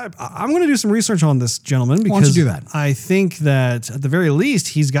Man, I'm going to do some research on this gentleman because Why don't you do that? I think that at the very least,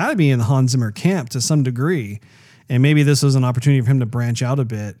 he's got to be in the Hans Zimmer camp to some degree. And maybe this was an opportunity for him to branch out a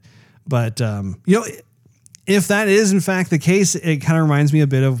bit. But, if that is in fact the case, it kind of reminds me a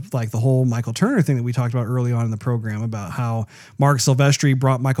bit of like the whole Michael Turner thing that we talked about early on in the program about how Mark Silvestri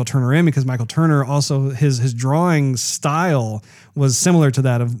brought Michael Turner in because Michael Turner also, his drawing style was similar to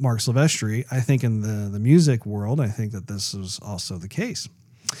that of Mark Silvestri. I think in the music world, I think that this is also the case.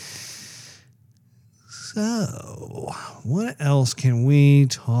 So what else can we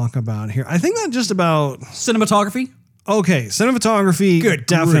talk about here? I think that just about Cinematography? Okay, cinematography, Good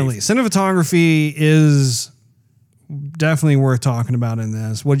definitely. grief. Cinematography is definitely worth talking about in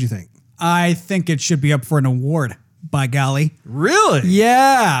this. What do you think? I think it should be up for an award, by golly. Really?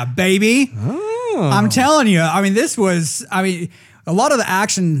 Yeah, baby. Oh. I'm telling you. I mean, a lot of the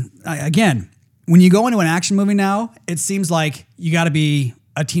action, again, when you go into an action movie now, it seems like you got to be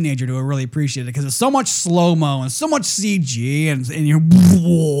a teenager to really appreciate it because there's so much slow-mo and so much CG and you're...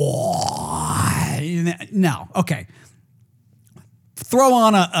 No, okay. Throw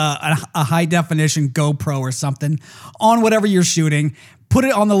on a high-definition GoPro or something on whatever you're shooting, put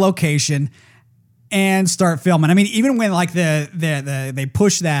it on the location, and start filming. I mean, even when like they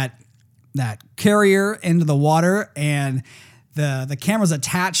push that carrier into the water and the camera's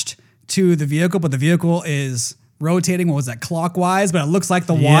attached to the vehicle, but the vehicle is rotating, what was that, clockwise, but it looks like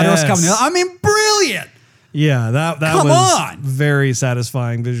the water is coming in. I mean, brilliant. Yeah, that Come was on. very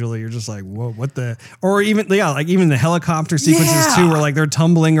satisfying visually. You're just like, whoa, what the... Or even the helicopter sequences too, where like they're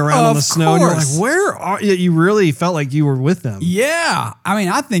tumbling around on the snow and you're like, where are you? You really felt like you were with them. Yeah. I mean,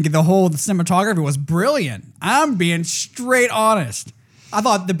 I think the whole cinematography was brilliant. I'm being straight honest. I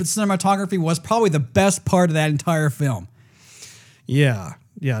thought the cinematography was probably the best part of that entire film. Yeah,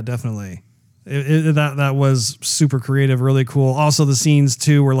 definitely. That was super creative, really cool. Also the scenes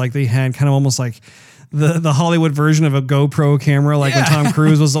too, where like they had kind of almost like the Hollywood version of a GoPro camera, like when Tom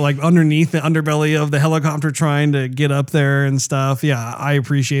Cruise was like underneath the underbelly of the helicopter trying to get up there and stuff. Yeah, I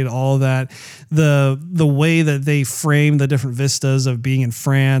appreciate all of that. The way that they framed the different vistas of being in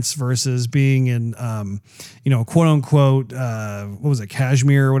France versus being in, quote unquote, what was it,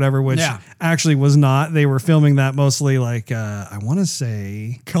 Kashmir or whatever, which actually was not. They were filming that mostly like, I want to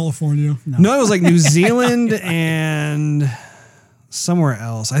say California. No, it was like New Zealand and somewhere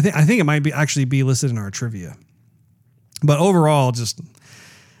else. I think it might be listed in our trivia. But overall, just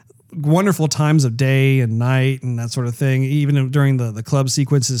wonderful times of day and night and that sort of thing. Even during the club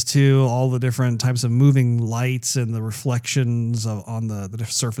sequences too, all the different types of moving lights and the reflections on the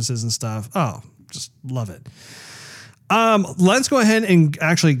different surfaces and stuff. Oh, just love it. Let's go ahead and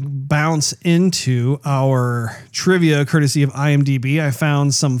actually bounce into our trivia courtesy of IMDb. I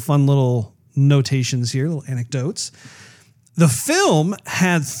found some fun little notations here, little anecdotes. The film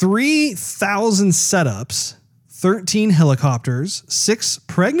had 3,000 setups, 13 helicopters, 6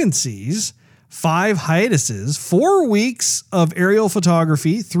 pregnancies, 5 hiatuses, 4 weeks of aerial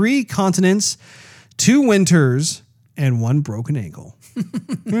photography, 3 continents, 2 winters, and 1 broken ankle.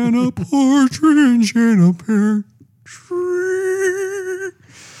 And a partridge in a pear tree.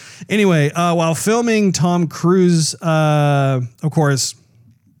 Anyway, while filming Tom Cruise, of course,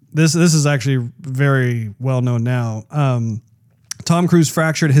 this is actually very well known now. Tom Cruise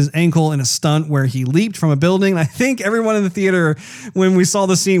fractured his ankle in a stunt where he leaped from a building. I think everyone in the theater, when we saw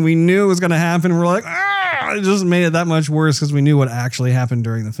the scene, we knew it was going to happen. We're like, it just made it that much worse because we knew what actually happened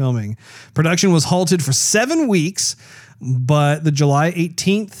during the filming. Production was halted for 7 weeks, but the July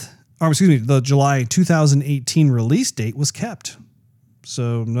 2018 release date was kept.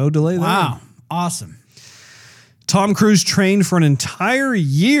 So no delay there. Wow. Awesome. Tom Cruise trained for an entire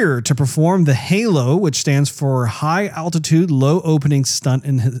year to perform the Halo, which stands for High Altitude Low Opening Stunt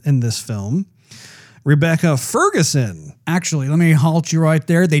in this film. Rebecca Ferguson. Actually, let me halt you right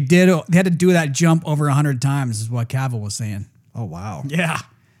there. They had to do that jump over 100 times, is what Cavill was saying. Oh, wow. Yeah.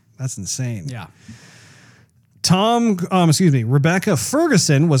 That's insane. Yeah. Rebecca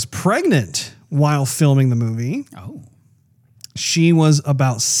Ferguson was pregnant while filming the movie. Oh. She was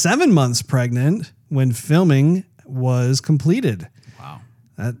about 7 months pregnant when filming was completed. Wow.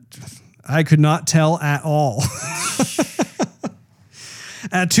 I could not tell at all.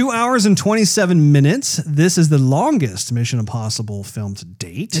 At 2 hours and 27 minutes, this is the longest Mission Impossible film to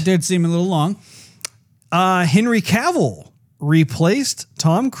date. It did seem a little long. Henry Cavill replaced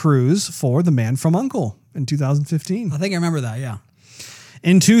Tom Cruise for The Man from U.N.C.L.E. in 2015. I think I remember that, yeah.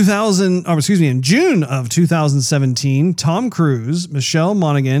 In June of 2017, Tom Cruise, Michelle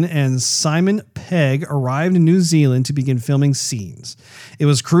Monaghan, and Simon Pegg arrived in New Zealand to begin filming scenes. It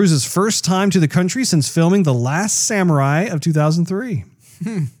was Cruise's first time to the country since filming The Last Samurai of 2003.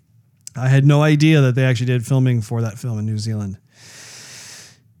 I had no idea that they actually did filming for that film in New Zealand.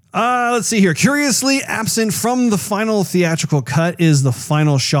 Let's see here. Curiously absent from the final theatrical cut is the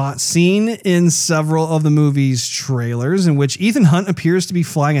final shot seen in several of the movie's trailers, in which Ethan Hunt appears to be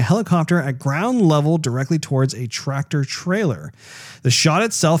flying a helicopter at ground level directly towards a tractor trailer. The shot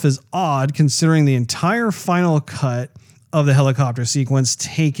itself is odd considering the entire final cut of the helicopter sequence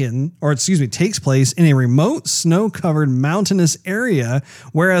takes place in a remote snow-covered mountainous area,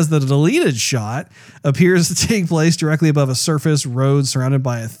 whereas the deleted shot appears to take place directly above a surface road surrounded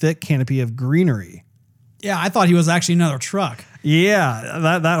by a thick canopy of greenery. Yeah, I thought he was actually another truck.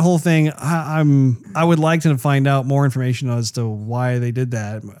 Yeah, that whole thing, I would like to find out more information as to why they did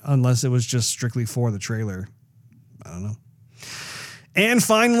that, unless it was just strictly for the trailer. I don't know. And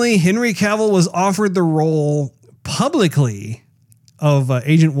finally, Henry Cavill was offered the role publicly of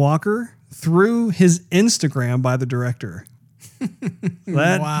Agent Walker through his Instagram by the director.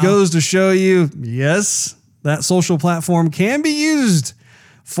 That goes to show you, yes, that social platform can be used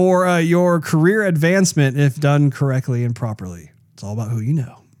for your career advancement if done correctly and properly. It's all about who you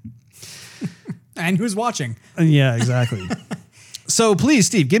know. And who's watching. Yeah, exactly. So please,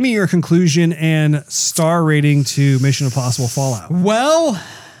 Steve, give me your conclusion and star rating to Mission Impossible Fallout. Well,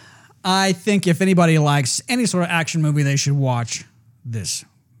 I think if anybody likes any sort of action movie, they should watch this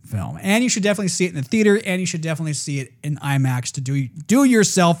film. And you should definitely see it in the theater, and you should definitely see it in IMAX to do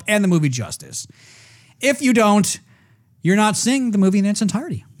yourself and the movie justice. If you don't, you're not seeing the movie in its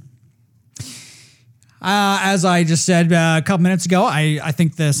entirety. As I just said a couple minutes ago, I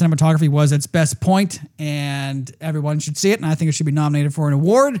think the cinematography was its best point, and everyone should see it, and I think it should be nominated for an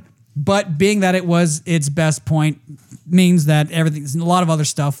award. But being that it was its best point means that a lot of other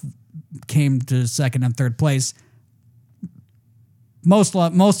stuff came to second and third place. Most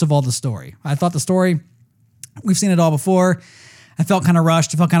of all, the story. I thought the story, we've seen it all before. I felt kind of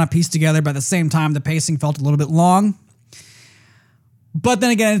rushed. I felt kind of pieced together, but at the same time, the pacing felt a little bit long. But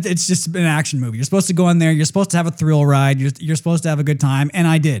then again, it's just an action movie. You're supposed to go in there. You're supposed to have a thrill ride. You're supposed to have a good time. And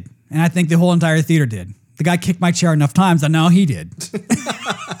I did. And I think the whole entire theater did. The guy kicked my chair enough times that now he did.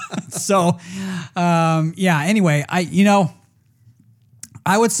 So, anyway,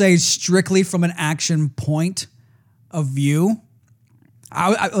 I would say strictly from an action point of view,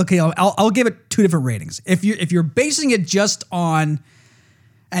 I'll give it two different ratings. If you're basing it just on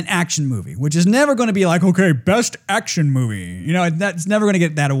an action movie, which is never going to be like, okay, best action movie, that's never going to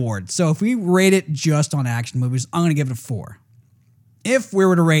get that award. So if we rate it just on action movies, I'm going to give it a 4. If we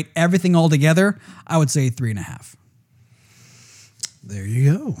were to rate everything all together, I would say 3.5. There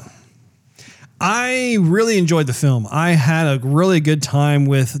you go. I really enjoyed the film. I had a really good time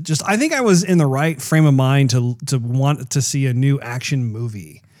with I think I was in the right frame of mind to want to see a new action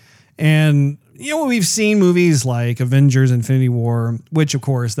movie. And, we've seen movies like Avengers Infinity War, which of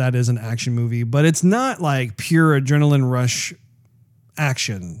course that is an action movie, but it's not like pure adrenaline rush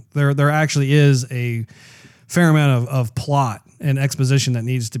action. There actually is a fair amount of plot and exposition that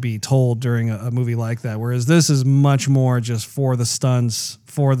needs to be told during a movie like that. Whereas this is much more just for the stunts,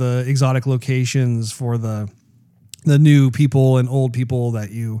 for the exotic locations, for the new people and old people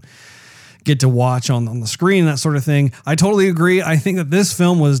that you get to watch on the screen, that sort of thing. I totally agree. I think that this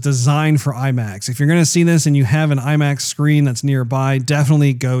film was designed for IMAX. If you're going to see this and you have an IMAX screen that's nearby,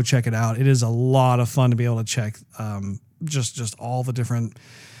 definitely go check it out. It is a lot of fun to be able to check just all the different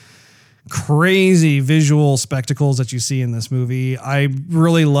crazy visual spectacles that you see in this movie. I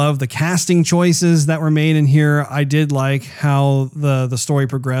really love the casting choices that were made in here. I did like how the story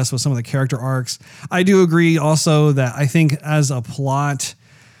progressed with some of the character arcs. I do agree also that I think as a plot,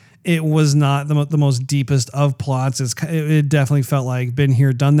 it was not the most deepest of plots. It definitely felt like been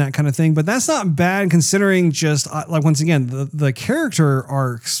here, done that kind of thing. But that's not bad considering just once again, the character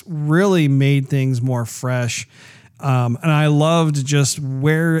arcs really made things more fresh. And I loved just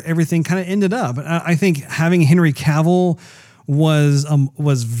where everything kind of ended up. And I think having Henry Cavill was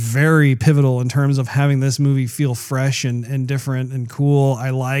very pivotal in terms of having this movie feel fresh and different and cool. I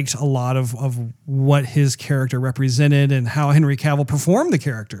liked a lot of what his character represented and how Henry Cavill performed the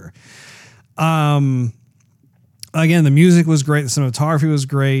character. Again, the music was great. The cinematography was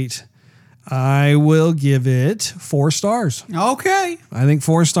great. I will give it 4 stars. Okay. I think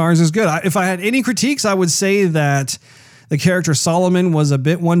 4 stars is good. If I had any critiques, I would say that The character Solomon was a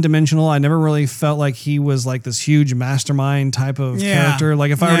bit one-dimensional. I never really felt like he was like this huge mastermind type of character.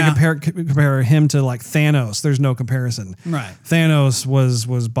 Like if I were to compare him to like Thanos, there's no comparison. Right. Thanos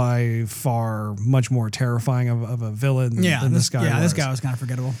was by far much more terrifying of a villain than this guy was. Yeah, this guy was kind of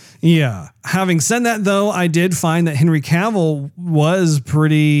forgettable. Yeah. Having said that, though, I did find that Henry Cavill was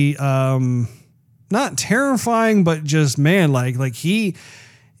pretty not terrifying, but just it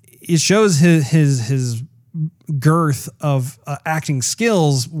shows his girth of acting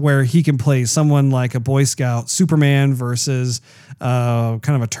skills, where he can play someone like a Boy Scout Superman versus kind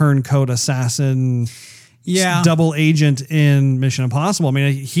of a turncoat assassin, double agent in Mission Impossible. I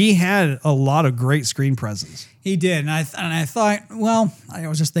mean, he had a lot of great screen presence. He did, and I thought, well, I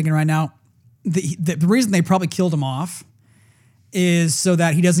was just thinking right now, the reason they probably killed him off is so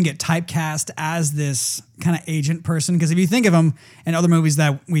that he doesn't get typecast as this kind of agent person. Because if you think of him in other movies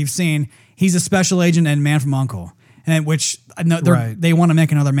that we've seen, he's a special agent in Man from U.N.C.L.E., and which they want to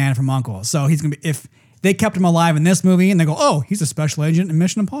make another Man from U.N.C.L.E. So he's gonna be, if they kept him alive in this movie and they go, oh, he's a special agent in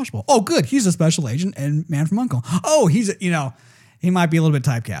Mission Impossible. Oh, good, he's a special agent in Man from U.N.C.L.E. Oh, he might be a little bit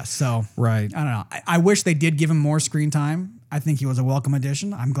typecast. So I don't know. I wish they did give him more screen time. I think he was a welcome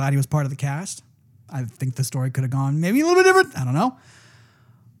addition. I'm glad he was part of the cast. I think the story could have gone maybe a little bit different. I don't know.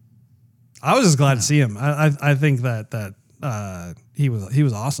 I was just glad to see him. I think that he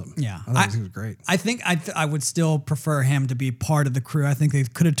was awesome. Yeah, I think he was great. I think I would still prefer him to be part of the crew. I think they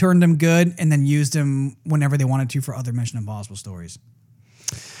could have turned him good and then used him whenever they wanted to for other Mission Impossible stories.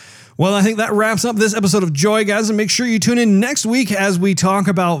 Well, I think that wraps up this episode of Joygasm. Make sure you tune in next week as we talk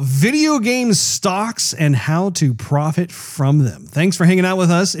about video game stocks and how to profit from them. Thanks for hanging out with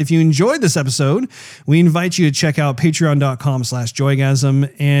us. If you enjoyed this episode, we invite you to check out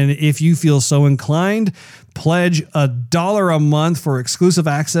patreon.com/Joygasm. And if you feel so inclined, pledge $1 a month for exclusive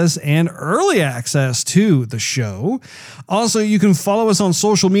access and early access to the show. Also, you can follow us on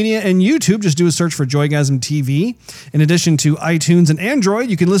social media and YouTube. Just do a search for Joygasm TV. In addition to iTunes and Android,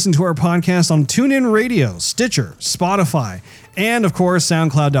 you can listen to our podcast on TuneIn Radio, Stitcher, Spotify, and of course,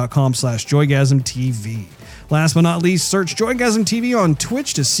 soundcloud.com/Joygasm TV. Last but not least, search Joygasm TV on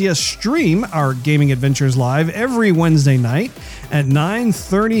Twitch to see us stream our gaming adventures live every Wednesday night at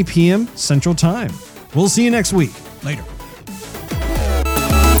 9:30 p.m. Central Time. We'll see you next week. Later.